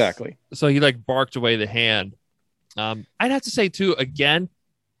 exactly. So he like barked away the hand. I'd have to say too, again,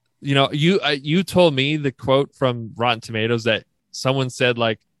 you told me the quote from Rotten Tomatoes that someone said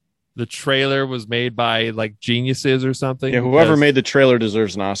like, the trailer was made by like geniuses or something. Yeah, whoever made the trailer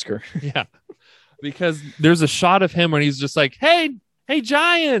deserves an Oscar. Yeah, because there's a shot of him when he's just like, hey,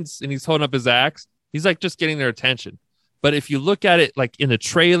 giants, and he's holding up his axe. He's like just getting their attention. But if you look at it like in the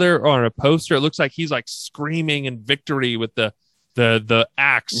trailer or on a poster, it looks like he's like screaming in victory with the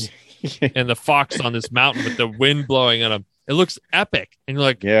axe and the fox on this mountain with the wind blowing on him. It looks epic, and you're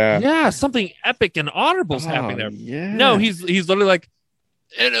like, yeah, something epic and honorable's happening there. Yeah. No, he's literally like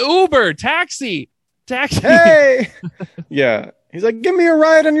an Uber taxi. Hey, yeah. He's like, give me a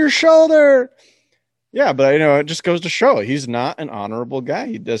ride on your shoulder. Yeah, but it just goes to show he's not an honorable guy.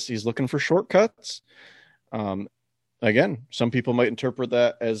 He's looking for shortcuts. Again, some people might interpret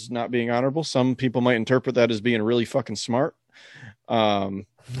that as not being honorable. Some people might interpret that as being really fucking smart.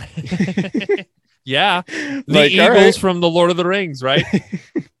 Yeah, the Eagles from the Lord of the Rings, right?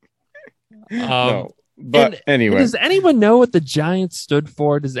 No, but anyway, does anyone know what the giants stood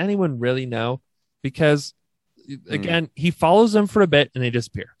for? Does anyone really know? Because again, he follows them for a bit and they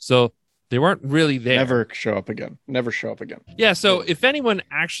disappear. So they weren't really there. Never show up again. Yeah. So if anyone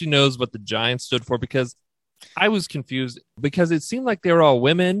actually knows what the giants stood for, because I was confused because it seemed like they were all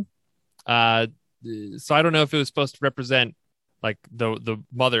women. So I don't know if it was supposed to represent like the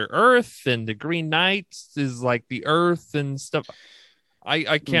Mother Earth, and the Green Knight is like the Earth and stuff.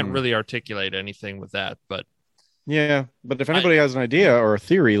 I can't really articulate anything with that, but yeah. But if anybody has an idea or a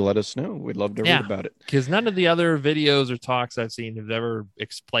theory, let us know. We'd love to read about it. Because none of the other videos or talks I've seen have ever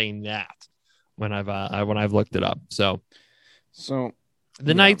explained that when I've looked it up. So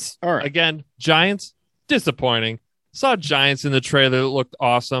the Knights, all right. Again, giants, disappointing. Saw giants in the trailer that looked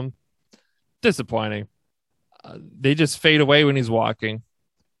awesome. Disappointing. They just fade away when he's walking.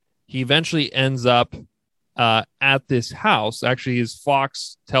 He eventually ends up at this house. Actually, his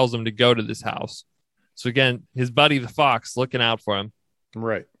fox tells him to go to this house. So again, his buddy, the fox, looking out for him.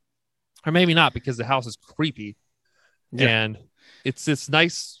 Right. Or maybe not, because the house is creepy. Yeah. And it's this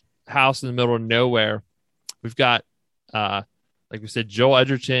nice house in the middle of nowhere. We've got, like we said, Joel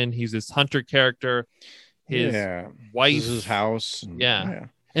Edgerton. He's this hunter character. His wife. This is his house. And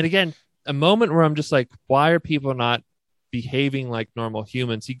again, a moment where I'm just like, why are people not behaving like normal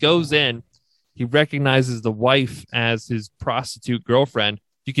humans? He goes in, he recognizes the wife as his prostitute girlfriend.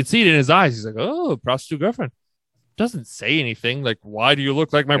 You can see it in his eyes. He's like, oh, prostitute girlfriend. Doesn't say anything like, why do you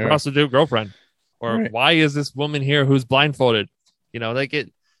look like my prostitute girlfriend? Or why is this woman here who's blindfolded? Like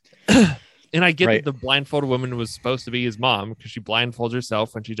it. And I get that the blindfolded woman was supposed to be his mom because she blindfolds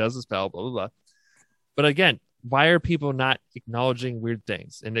herself when she does the spell, blah, blah, blah. But again, why are people not acknowledging weird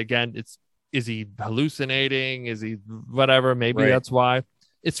things? And again, is he hallucinating? Is he whatever? Maybe that's why.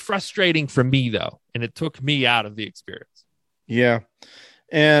 It's frustrating for me, though. And it took me out of the experience. Yeah.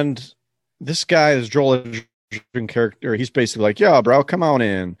 And this guy is Joel Edgerton character. He's basically like, yeah, bro, come on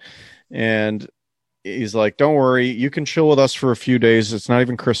in. And he's like, don't worry. You can chill with us for a few days. It's not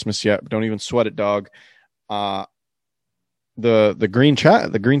even Christmas yet. Don't even sweat it, dog. The Green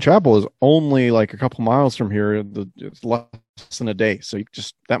Chapel is only like a couple miles from here. It's less than a day. So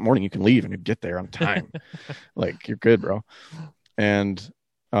that morning you can leave and you get there on time. Like, you're good, bro. And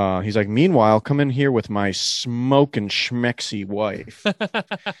he's like, meanwhile, come in here with my smoking schmexy wife,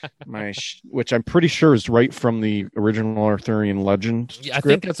 which I'm pretty sure is right from the original Arthurian legend. Yeah, I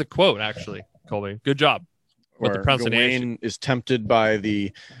think that's a quote, actually, Colby. Good job with the pronunciation. Gawain is tempted by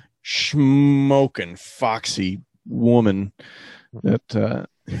the smoking foxy woman that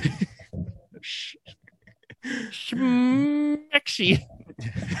schmexy.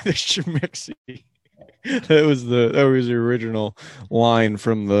 Schmexy. That was the original line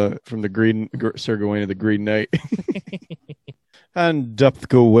from the Green Sir Gawain of the Green Knight. And up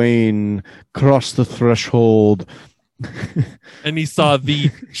Gawain crossed the threshold, and he saw the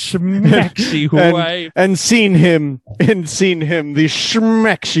schmexy wife, and seen him the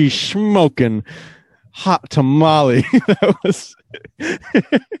schmexy smoking hot tamale. That was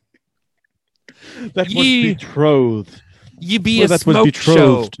betrothed. You be that was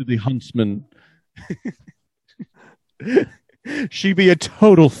betrothed to the huntsman. She be a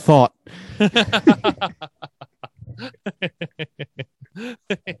total thought.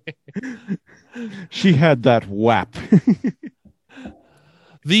 She had that whap.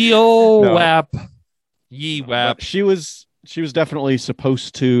 The old whap. Ye whap. But she was definitely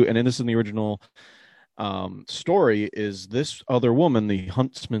supposed to, and this is in the original story, is this other woman, the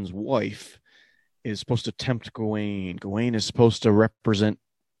huntsman's wife, is supposed to tempt Gawain. Gawain is supposed to represent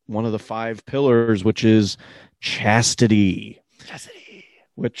one of the 5 pillars, which is chastity.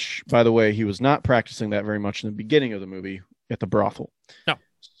 Which, by the way, he was not practicing that very much in the beginning of the movie at the brothel. No.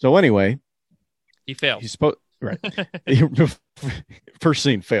 So anyway, he failed. Right. First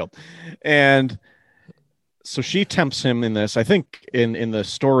scene failed. And so she tempts him in this. I think in the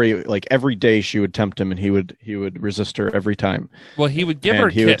story, like every day she would tempt him and he would resist her every time. Well, he would give her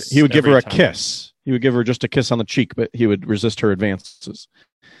a kiss. He would give her a time. kiss. He would give her just a kiss on the cheek, but he would resist her advances.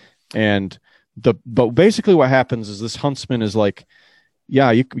 And but basically what happens is this huntsman is like,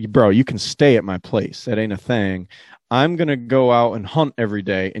 yeah, bro, you can stay at my place. That ain't a thing. I'm going to go out and hunt every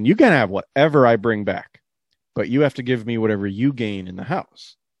day, and you can have whatever I bring back, but you have to give me whatever you gain in the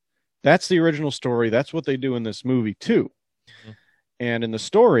house. That's the original story. That's what they do in this movie, too. Mm-hmm. And in the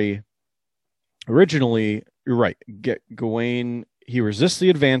story, originally, you're right, Gawain, he resists the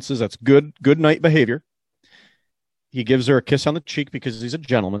advances. That's good knight behavior. He gives her a kiss on the cheek because he's a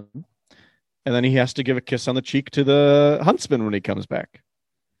gentleman. And then he has to give a kiss on the cheek to the huntsman when he comes back.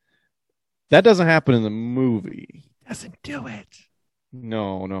 That doesn't happen in the movie. Doesn't do it.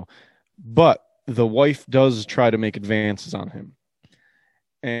 No. But the wife does try to make advances on him.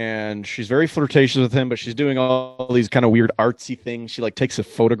 And she's very flirtatious with him, but she's doing all these kind of weird artsy things. She like takes a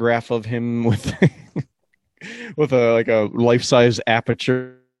photograph of him with with a life-size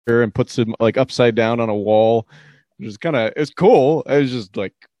aperture and puts him like upside down on a wall. It's cool. I was just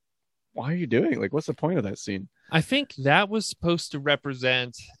like, why are you doing? Like, what's the point of that scene? I think that was supposed to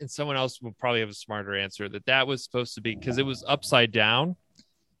represent, and someone else will probably have a smarter answer, that was supposed to be, because it was upside down.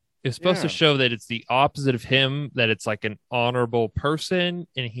 It's supposed to show that it's the opposite of him, that it's like an honorable person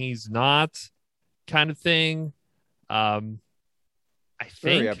and he's not, kind of thing. I think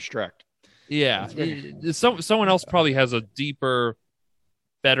very abstract. Yeah. Someone else probably has a deeper,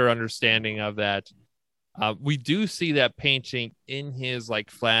 better understanding of that. We do see that painting in his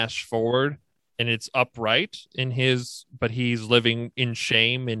like flash forward, and it's upright but he's living in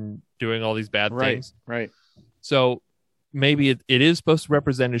shame and doing all these bad things. Right. So maybe it is supposed to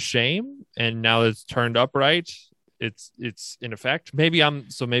represent his shame, and now that it's turned upright, it's in effect. Maybe I'm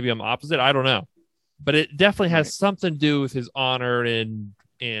opposite. I don't know, but it definitely has something to do with his honor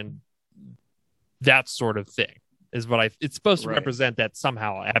and that sort of thing. Is what it's supposed to represent, that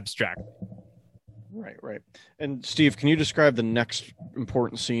somehow abstract. Right. And Steve, can you describe the next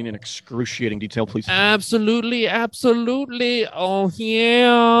important scene in excruciating detail, please? Absolutely. Oh,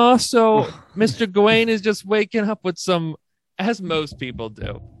 yeah. So Mr. Gawain is just waking up with some, as most people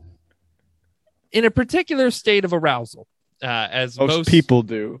do, in a particular state of arousal, as most people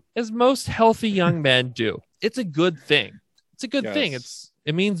do, as most healthy young men do. It's a good thing. It's a good thing.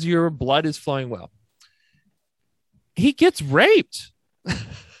 It means your blood is flowing well. He gets raped.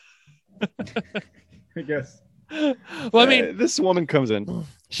 I guess. Well, I mean, this woman comes in.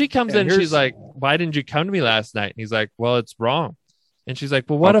 She comes in. She's like, "Why didn't you come to me last night?" And he's like, "Well, it's wrong." And she's like,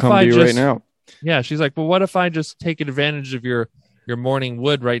 "Well, what if I just right now?" Yeah, she's like, "Well, what if I just take advantage of your morning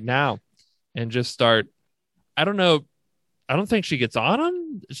wood right now, and just start?" I don't know. I don't think she gets on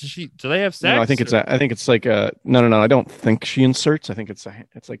him. Do they have sex? No, I think it's like a no. I don't think she inserts. I think it's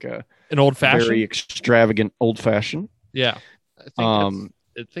like an old fashioned, very extravagant old fashioned. Yeah, I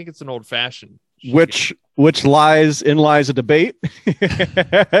think it's an old fashioned. Which lies a debate.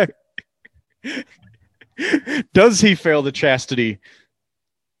 Does he fail the chastity?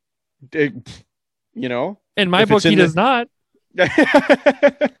 You know, in my book, he does not.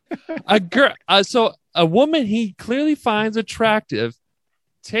 A girl, so a woman he clearly finds attractive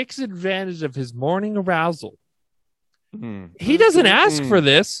takes advantage of his morning arousal. He doesn't ask for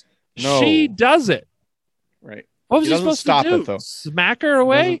this. No. She does it. Right. What was he supposed to do? Though. Smack her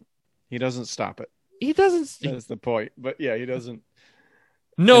away? He doesn't stop it. He doesn't. That's the point. But yeah, he doesn't.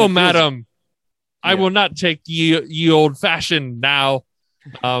 No, madam. I will not take ye old fashioned now.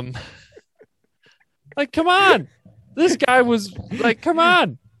 Like, come on. This guy was like, come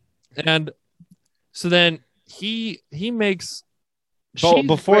on. And so then he makes.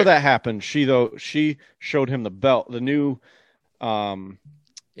 Before that happened, she showed him the belt, the new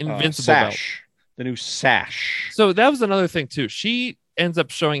invincible sash, the new sash. So that was another thing too. She ends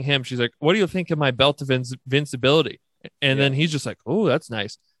up showing him. She's like, "What do you think of my belt of invincibility?" And then he's just like, "Oh, that's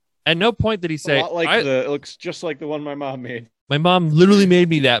nice." At no point did he say, "It looks just like the one my mom made." My mom literally made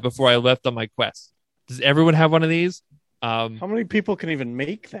me that before I left on my quest. Does everyone have one of these? How many people can even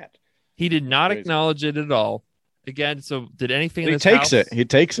make that? He did not acknowledge it at all. Again, so did anything? He takes it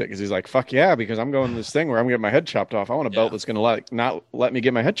because he's like, "Fuck yeah!" Because I'm going to this thing where I'm getting my head chopped off. I want a belt that's going to not let me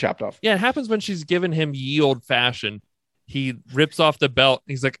get my head chopped off. Yeah, it happens when she's giving him ye old fashioned. He rips off the belt.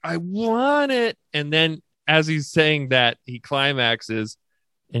 And he's like, "I want it," and then as he's saying that, he climaxes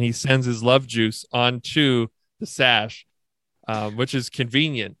and he sends his love juice onto the sash, which is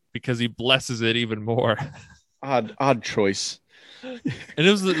convenient because he blesses it even more. Odd choice. And it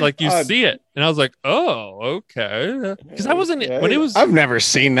was like you see it, and I was like, "Oh, okay." Because I wasn't when it was. I've never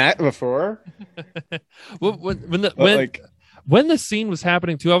seen that before. Well, when the scene was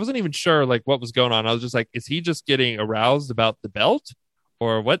happening too, I wasn't even sure like what was going on. I was just like, "Is he just getting aroused about the belt,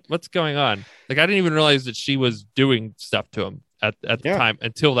 or what's going on?" Like I didn't even realize that she was doing stuff to him at the time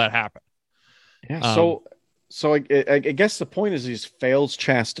until that happened. Yeah. So I guess the point is he fails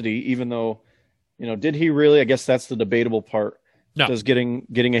chastity, even though, did he really? I guess that's the debatable part. No. Does getting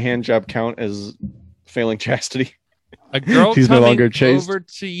a hand job count as failing chastity? A girl He's coming no longer chaste. over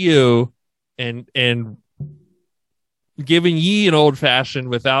to you and giving ye an old fashioned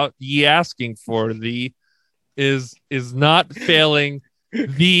without ye asking for thee is not failing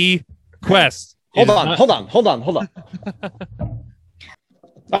the quest. Hold on.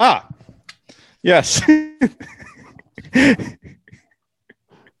 Yes.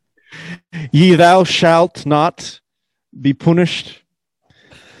 Ye thou shalt not be punished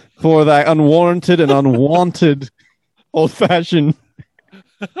for thy unwarranted and unwanted old-fashioned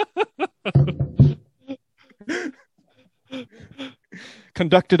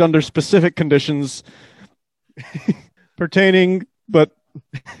conducted under specific conditions pertaining but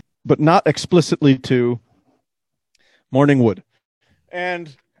not explicitly to morning wood.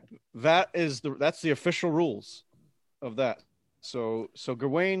 And that's the official rules of that. So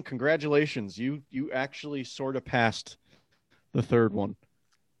Gawain, congratulations. You actually sort of passed the third one.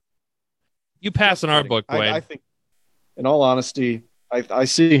 You pass in our book, Gawain. I think, in all honesty, I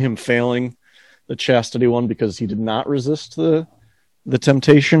see him failing the chastity one because he did not resist the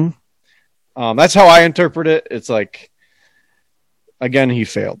temptation. That's how I interpret it. It's like, again, he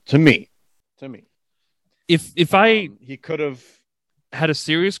failed to me. If he could have had a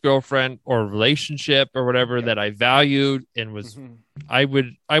serious girlfriend or relationship or whatever that I valued and was, I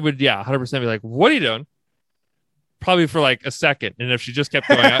would 100% be like, what are you doing? Probably for like a second. And if she just kept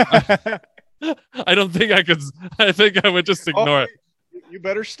going, I don't think I could. I think I would just ignore it. You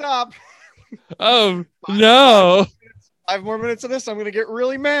better stop. Oh, no. 5 more minutes of this, I'm going to get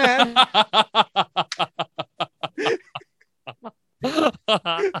really mad.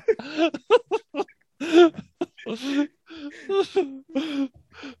 She,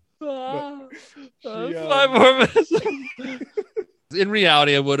 5 more minutes. In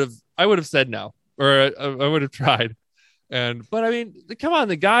reality, I would have said no, or I would have tried. But I mean, come on,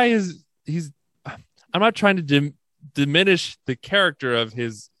 the guy he's. I'm not trying to diminish the character of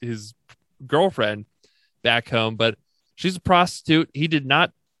his girlfriend back home, but she's a prostitute. He did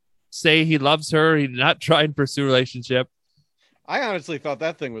not say he loves her. He did not try and pursue a relationship. I honestly thought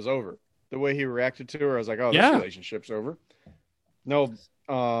that thing was over. The way he reacted to her, I was like, "Oh, this relationship's over." No,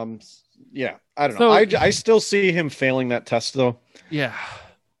 yeah, I don't know. I still see him failing that test, though. Yeah.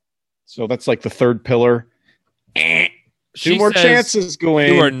 So that's like the third pillar. Two more chances,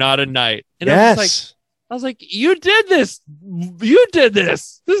 Gawain. You are not a knight. And yes. I was like, you did this. You did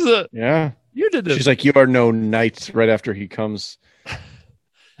this. This is you did this. She's like, you are no knight. Right after he comes.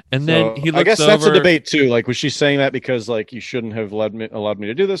 And then he looks I guess over. That's a debate too. Like, was she saying that because like you shouldn't have allowed me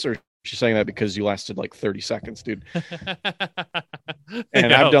to do this, or she's saying that because you lasted like 30 seconds, dude?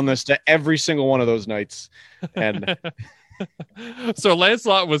 And I've done this to every single one of those nights. And so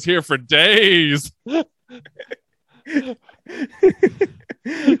Lancelot was here for days.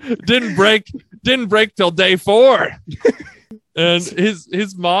 didn't break till day 4. And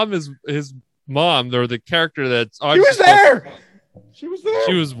his mom or the character that's she was there.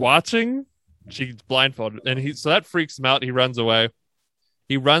 She was watching. She's blindfolded, and so that freaks him out. He runs away.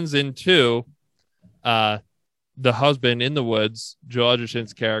 He runs into the husband in the woods, Joel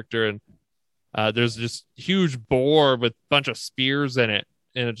Edgerton's character, and there's this huge boar with a bunch of spears in it,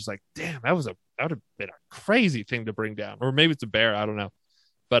 and it's just like, damn, that would have been a crazy thing to bring down, or maybe it's a bear, I don't know,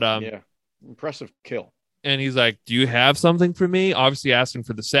 but yeah, impressive kill. And he's like, "Do you have something for me?" Obviously asking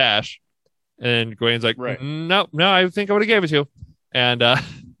for the sash, and Gawain's like, right. No, I think I would have gave it to you, and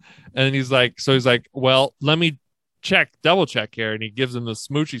he's like, well, let me double check here, and he gives him the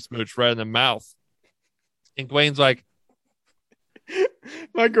smoochy smooch right in the mouth, and Gawain's like,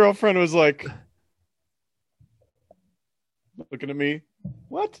 my girlfriend was like looking at me,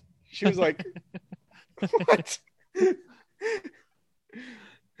 what? She was like, what?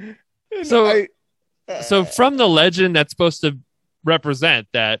 So from the legend, that's supposed to represent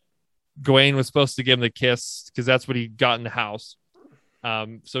that Gawain was supposed to give him the kiss because that's what he got in the house.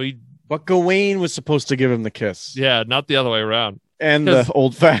 But Gawain was supposed to give him the kiss. Yeah, not the other way around. And the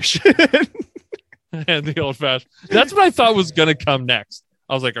old fashioned. And the old fashioned. That's what I thought was going to come next.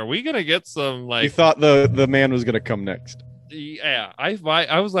 I was like, are we going to get some like... You thought the man was going to come next. Yeah,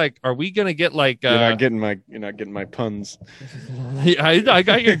 I was like, are we gonna get like? You're not getting my puns. I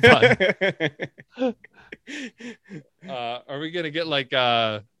got your pun. Are we gonna get like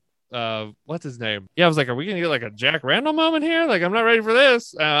what's his name? Yeah, I was like, are we gonna get like a Jack Randall moment here? Like, I'm not ready for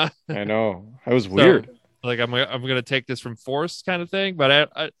this. I know. That was weird. Like, I'm gonna take this from force kind of thing.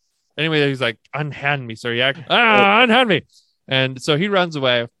 But anyway, he's like, unhand me, sir. Yeah, unhand me. And so he runs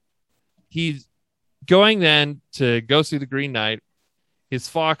away. He's going then to go see the Green Knight. His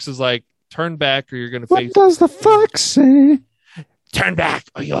fox is like, turn back or you're gonna face. What does the fox say? Turn back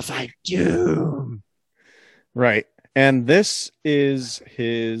or you'll find doom. Right. And this is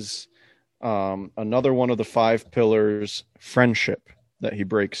his another one of the 5 pillars, friendship, that he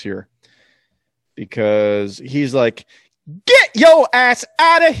breaks here. Because he's like, get your ass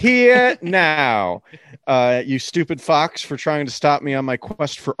out of here now, you stupid fox, for trying to stop me on my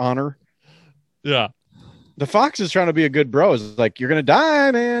quest for honor. Yeah. The fox is trying to be a good bro. It's like, you're going to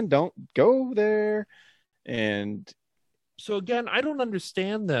die, man. Don't go there. And so again, I don't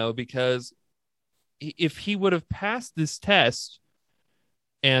understand though, because if he would have passed this test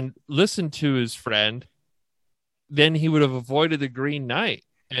and listened to his friend, then he would have avoided the Green Knight,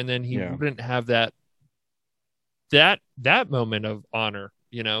 and then he wouldn't have that moment of honor,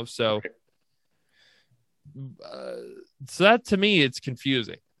 you know. So, so that to me, it's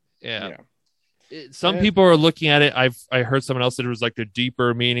confusing. Yeah. Some people are looking at it. I heard someone else said it was like the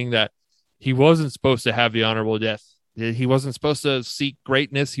deeper meaning that he wasn't supposed to have the honorable death. He wasn't supposed to seek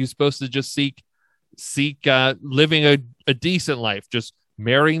greatness. He was supposed to just seek living a decent life, just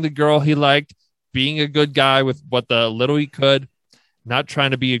marrying the girl he liked, being a good guy with what the little he could, not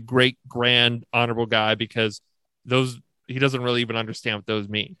trying to be a great, grand, honorable guy, because he doesn't really even understand what those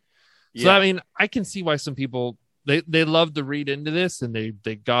mean. So I mean, I can see why some people they love to read into this and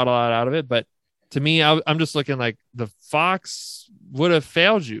they got a lot out of it, but to me, I'm just looking like the fox would have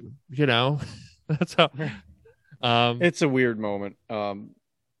failed you, you know. That's how. It's a weird moment.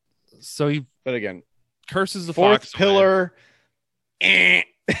 So he, but again, curses the 4th fox pillar.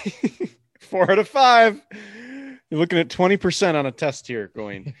 4 out of 5. You're looking at 20% on a test here,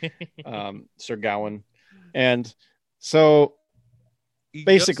 going, Sir Gawain. And so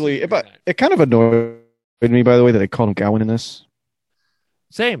basically, it kind of annoyed me, by the way, that they called him Gawain in this.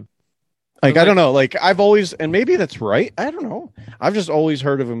 Same. Like, I don't know. Like, I've always, and maybe that's right. I don't know. I've just always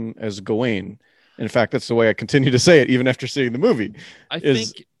heard of him as Gawain. In fact, that's the way I continue to say it, even after seeing the movie. I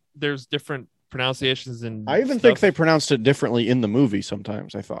think there's different pronunciations, and I even think they pronounced it differently in the movie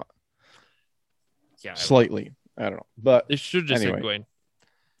sometimes, I thought. Yeah. Slightly. I don't know. But they should just say Gawain.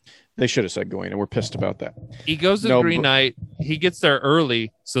 They should have said Gawain, and we're pissed about that. He goes to the Green Knight. He gets there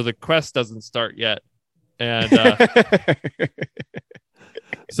early, so the quest doesn't start yet. And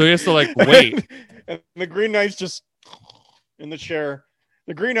so he has to like wait. And the Green Knight's just in the chair.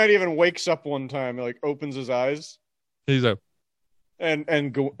 The Green Knight even wakes up one time, like opens his eyes. He's up.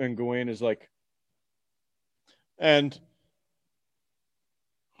 And Gawain is like, and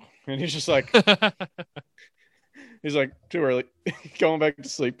he's just like, he's like, too early, going back to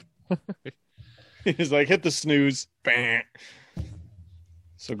sleep. He's like, hit the snooze. Bam.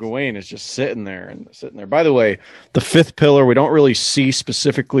 So Gawain is just sitting there. By the way, the 5th pillar, we don't really see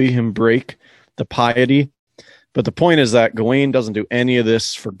specifically him break the piety, but the point is that Gawain doesn't do any of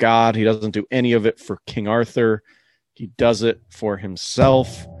this for God. He doesn't do any of it for King Arthur. He does it for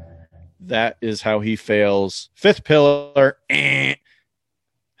himself. That is how he fails. 5th pillar.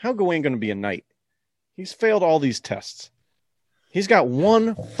 How Gawain going to be a knight? He's failed all these tests. He's got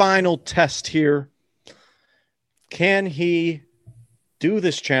one final test here. Can he do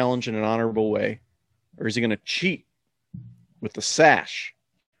this challenge in an honorable way? Or is he going to cheat with the sash?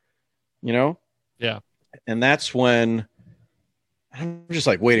 You know? Yeah. And that's when I'm just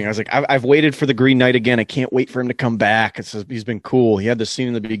like waiting. I was like, I've waited for the Green Knight again. I can't wait for him to come back. He's been cool. He had the scene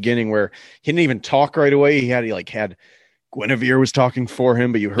in the beginning where he didn't even talk right away. He had Guinevere was talking for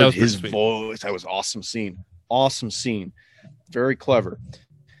him, but you heard his voice. That was awesome scene. Awesome scene. Very clever.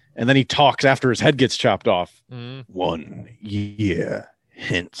 And then he talks after his head gets chopped off. 1 year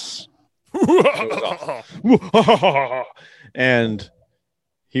hence. And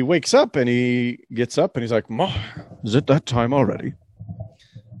he wakes up and he gets up and he's like, Ma, is it that time already?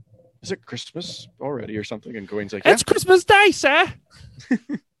 Is it Christmas already or something? And Gawain's like, it's Christmas Day, sir.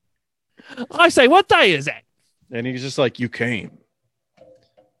 I say, what day is it? And he's just like, you came.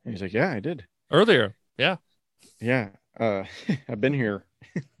 And he's like, yeah, I did. Earlier. Yeah. Yeah. I've been here.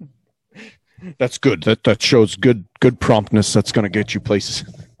 That's good. That shows good promptness. That's going to get you places.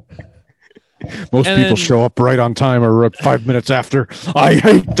 Most people show up right on time or 5 minutes after. I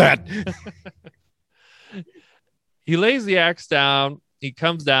hate that. he lays the axe down. He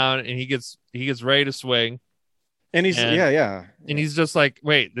comes down and he gets ready to swing. And he's And, yeah. And he's just like,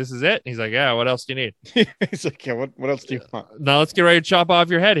 wait, this is it? And he's like, yeah, what else do you need? He's like, yeah, what else do you want? Now let's get ready to chop off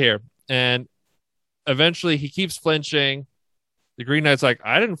your head here. And eventually he keeps flinching. The Green Knight's like,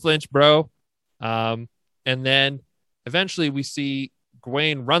 I didn't flinch, bro. And then eventually we see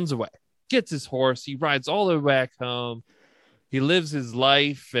Gawain runs away, gets his horse. He rides all the way back home. He lives his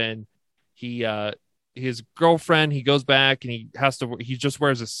life, and his girlfriend, he goes back and he just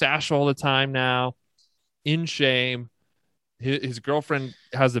wears a sash all the time now, in shame. His girlfriend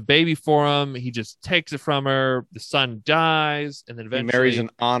has a baby for him. He just takes it from her. The son dies, and then eventually he marries an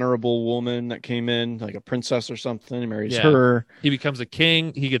honorable woman that came in, like a princess or something. He marries her. He becomes a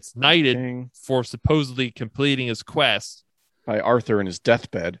king. He gets knighted for supposedly completing his quest by Arthur in his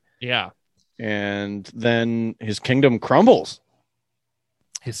deathbed. Yeah. And then his kingdom crumbles.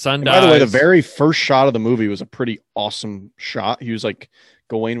 His son dies. By the way, the very first shot of the movie was a pretty awesome shot. He was like,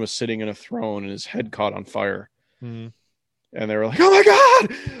 Gawain was sitting in a throne and his head caught on fire. Mm-hmm. And they were like, oh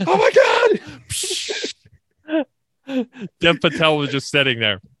my God. Dev Patel was just sitting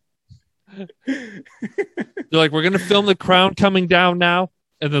there. They're like, we're going to film the crown coming down now.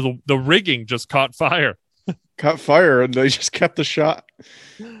 And then the rigging just caught fire. Caught fire, and they just kept the shot.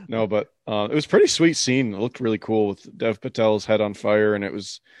 No, but it was a pretty sweet scene. It looked really cool with Dev Patel's head on fire. And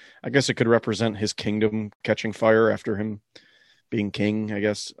I guess it could represent his kingdom catching fire after him being king, I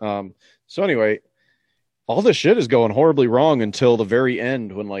guess. So anyway, all this shit is going horribly wrong until the very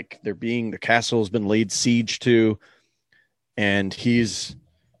end when like the castle has been laid siege to, and he's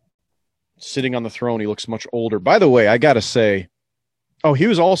sitting on the throne. He looks much older. By the way, I gotta say, he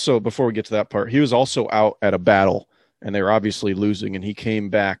was also, before we get to that part, he was also out at a battle and they were obviously losing, and he came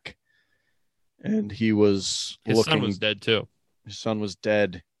back and he was his son was dead too. His son was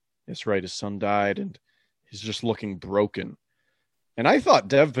dead. That's right. His son died, and he's just looking broken. And I thought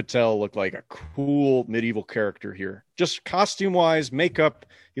Dev Patel looked like a cool medieval character here. Just costume-wise, makeup,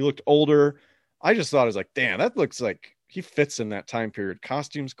 he looked older. I just thought, I was like, damn, that looks like he fits in that time period.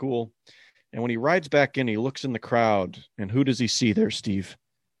 Costume's cool. And when he rides back in, he looks in the crowd. And who does he see there, Steve?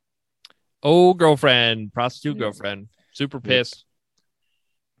 Oh, girlfriend, prostitute girlfriend. Super pissed.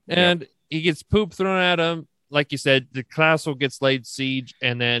 Yep. And he gets poop thrown at him. Like you said, the castle gets laid siege,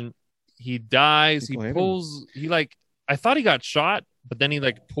 and then he dies. I thought he got shot, but then he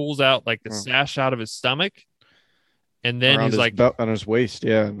like pulls out like the sash out of his stomach, and then he's like belt on his waist,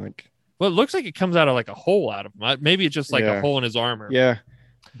 yeah. And like, well, it looks like it comes out of like a hole out of him. Maybe it's just like a hole in his armor. Yeah,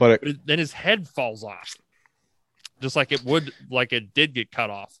 but then his head falls off, just like it would, like it did get cut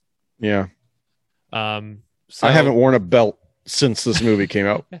off. Yeah. So, I haven't worn a belt since this movie came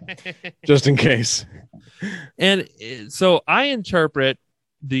out, just in case. And so I interpret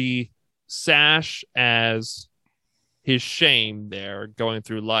the sash as his shame there going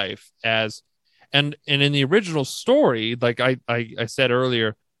through life as, and in the original story, like I said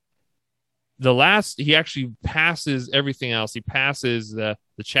earlier, he actually passes everything else. He passes the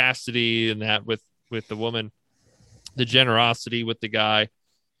chastity and that with the woman, the generosity with the guy.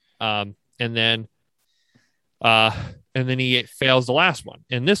 And then he fails the last one.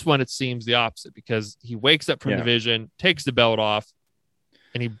 In this one, it seems the opposite, because he wakes up from the vision, takes the belt off,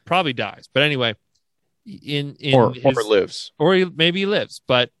 and he probably dies. But anyway, or lives, or maybe he lives.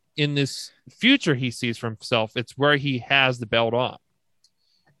 But in this future he sees for himself, it's where he has the belt on,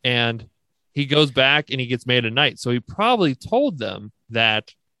 and he goes back and he gets made a knight. So he probably told them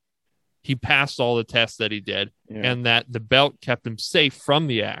that he passed all the tests that he did, and that the belt kept him safe from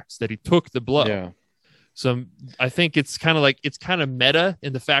the axe, that he took the blow. Yeah. So I think it's kind of meta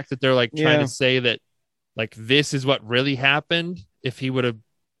in the fact that they're like trying to say that like this is what really happened. If he would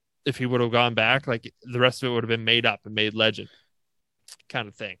have gone back, like the rest of it would have been made up and made legend kind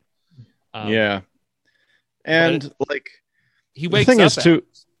of thing. And like he wakes up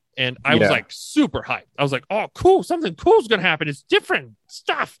and I was like super hyped. I was like, oh, cool. Something cool is going to happen. It's different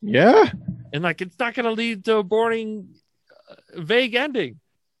stuff. Yeah. And like, it's not going to lead to a boring, vague ending,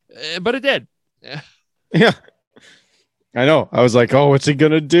 but it did. Yeah. I know. I was like, oh, what's he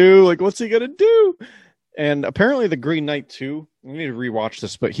going to do? Like, what's he going to do? And apparently the Green Knight too, we need to rewatch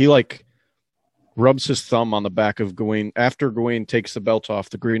this, but he like rubs his thumb on the back of Gawain. After Gawain takes the belt off,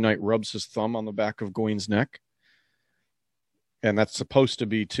 the Green Knight rubs his thumb on the back of Gawain's neck. And that's supposed to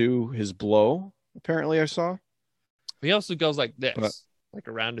be too his blow, apparently I saw. He also goes like this, like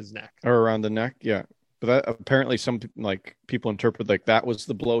around his neck. Or around the neck, yeah. But that, apparently some like people interpret like that was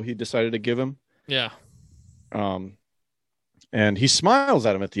the blow he decided to give him. Yeah. And he smiles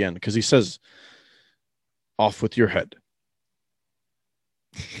at him at the end because he says, "Off with your head."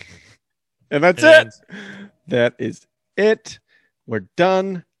 And that's it. That is it. We're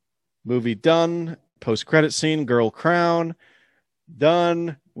done. Movie done. Post-credit scene, girl crown.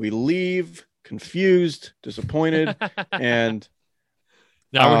 Done. We leave confused, disappointed, and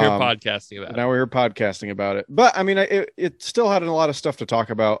now we're here podcasting about it. Now we're here podcasting about it. But I mean, it still had a lot of stuff to talk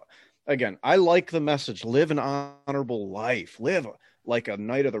about. Again, I like the message: live an honorable life, live like a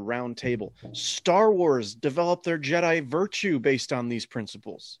knight of the round table. Star Wars developed their Jedi virtue based on these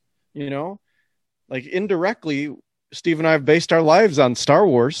principles. You know, like indirectly, Steve and I have based our lives on Star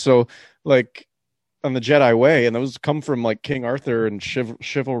Wars. So like on the Jedi way, and those come from like King Arthur and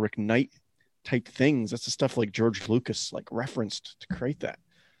chivalric knight type things. That's the stuff like George Lucas like referenced to create that.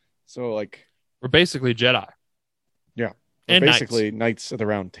 So like we're basically Jedi. Yeah. And basically knights of the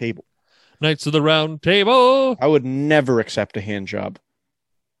round table. Knights of the round table. I would never accept a hand job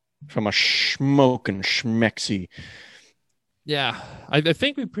from a smoking schmexy. Yeah. I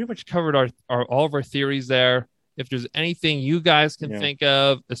think we pretty much covered our all of our theories there. If there's anything you guys can think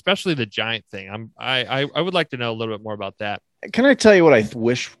of, especially the giant thing, I would like to know a little bit more about that. Can I tell you what I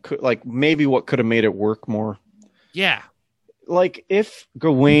wish could, like maybe what could have made it work more? Yeah. Like if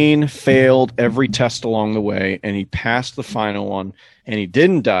Gawain failed every test along the way and he passed the final one and he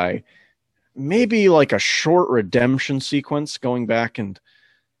didn't die, maybe like a short redemption sequence going back and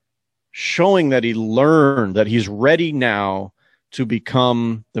showing that he learned, that he's ready now to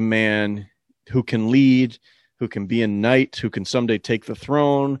become the man who can lead, who can be a knight, who can someday take the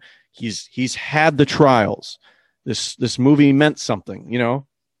throne. He's had the trials. This movie meant something, you know.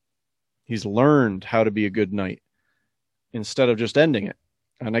 He's learned how to be a good knight instead of just ending it.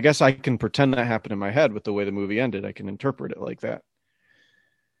 And I guess I can pretend that happened in my head with the way the movie ended. I can interpret it like that.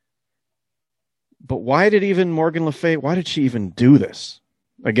 But why did even Morgan Le Fay, why did she even do this?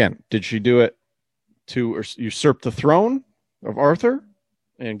 Again, did she do it to usurp the throne of Arthur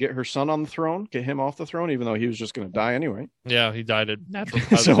and get her son on the throne, get him off the throne, even though he was just going to die anyway? Yeah, he died a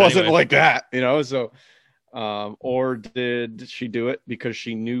natural So it wasn't like that, you know? So, or did she do it because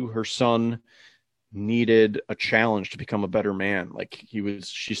she knew her son needed a challenge to become a better man? Like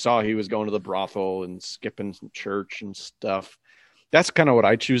she saw he was going to the brothel and skipping church and stuff. That's kind of what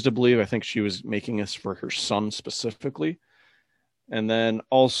I choose to believe. I think she was making this for her son specifically. And then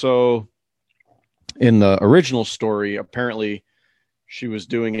also in the original story, apparently she was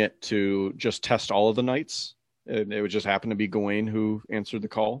doing it to just test all of the knights. It would just happen to be Gawain who answered the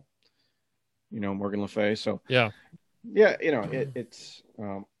call, you know, Morgan Le Fay. So yeah, you know, it's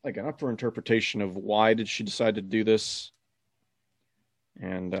again up for interpretation of why did she decide to do this.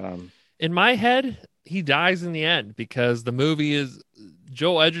 And in my head, he dies in the end because the movie is,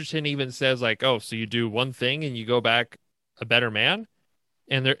 Joel Edgerton even says like, oh, so you do one thing and you go back a better man.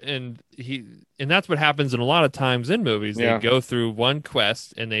 And that's what happens in a lot of times in movies. They go through one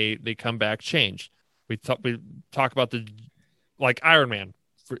quest and they come back changed. We talk about like Iron Man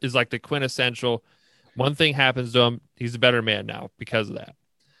is like the quintessential. One thing happens to him, he's a better man now because of that.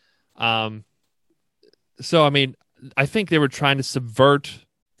 So I mean, I think they were trying to subvert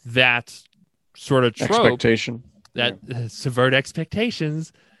that sort of trope, expectation, subvert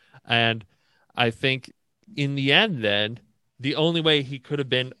expectations, and I think in the end, then the only way he could have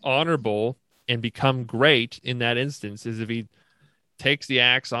been honorable and become great in that instance is if he takes the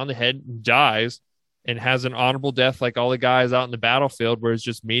axe on the head and dies and has an honorable death like all the guys out in the battlefield where it's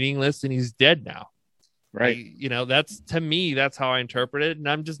just meaningless and he's dead now. Right. You know, that's, to me, that's how I interpret it. And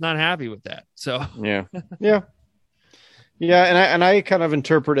I'm just not happy with that. So, yeah. And I kind of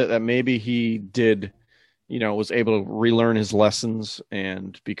interpret it that maybe he did, you know, was able to relearn his lessons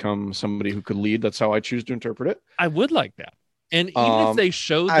and become somebody who could lead. That's how I choose to interpret it. I would like that. And even if they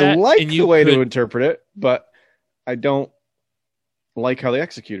showed that, I like the way to interpret it, but I don't like how they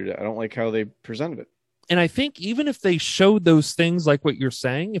executed it. I don't like how they presented it. And I think even if they showed those things like what you're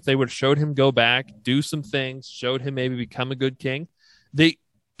saying, if they would have showed him go back, do some things, showed him maybe become a good king,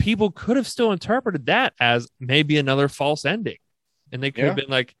 people could have still interpreted that as maybe another false ending. And they could have been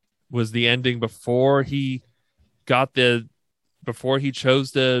like, was the ending before he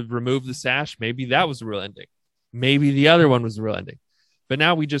chose to remove the sash? Maybe that was the real ending. Maybe the other one was the real ending. But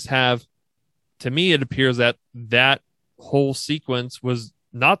now we just have, to me, it appears that whole sequence was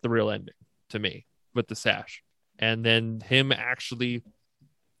not the real ending to me with the sash. And then him actually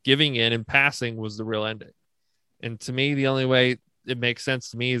giving in and passing was the real ending. And to me, the only way it makes sense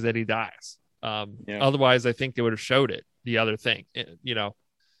to me is that he dies. Otherwise, I think they would have showed it, the other thing, you know.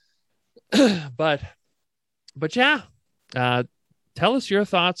 but yeah, tell us your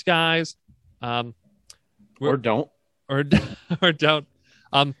thoughts, guys. Or don't. Or don't.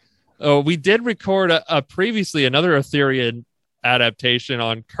 We did record previously another Arthurian adaptation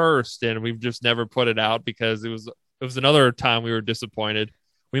on Cursed, and we've just never put it out because it was another time we were disappointed.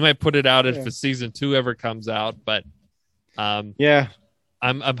 We might put it out if season 2 ever comes out, but I'm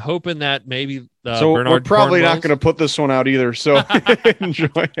hoping that maybe so Bernard we're probably Cornwell's... not going to put this one out either. So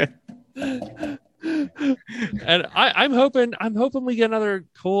enjoy it. And I'm hoping we get another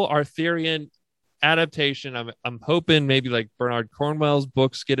cool Arthurian adaptation. I'm hoping maybe like Bernard Cornwell's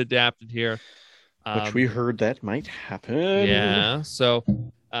books get adapted here, which we heard that might happen. Yeah. So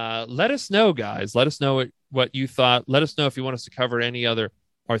let us know, guys. Let us know what you thought. Let us know if you want us to cover any other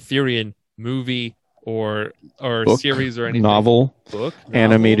Arthurian movie or book, series or anything. Novel,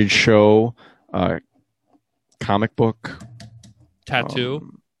 animated show, comic book,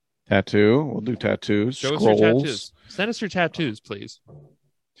 tattoo. We'll do tattoos. Show us your tattoos. Send us your tattoos, please.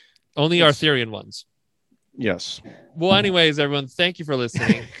 Only Arthurian ones. Yes. Well, anyways, everyone, thank you for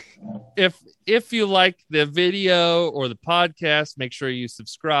listening. If you like the video or the podcast, make sure you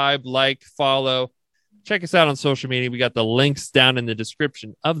subscribe, like, follow. Check us out on social media. We got the links down in the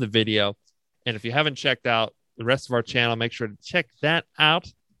description of the video. And if you haven't checked out the rest of our channel, make sure to check that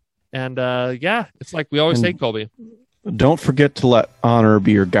out. And it's like we always say, Colby. Don't forget to let honor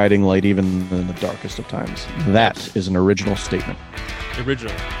be your guiding light even in the darkest of times. That is an original statement.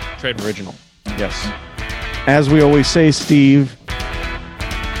 Original. Trademark. Original. Yes. As we always say, Steve.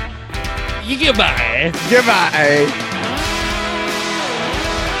 Goodbye. Goodbye.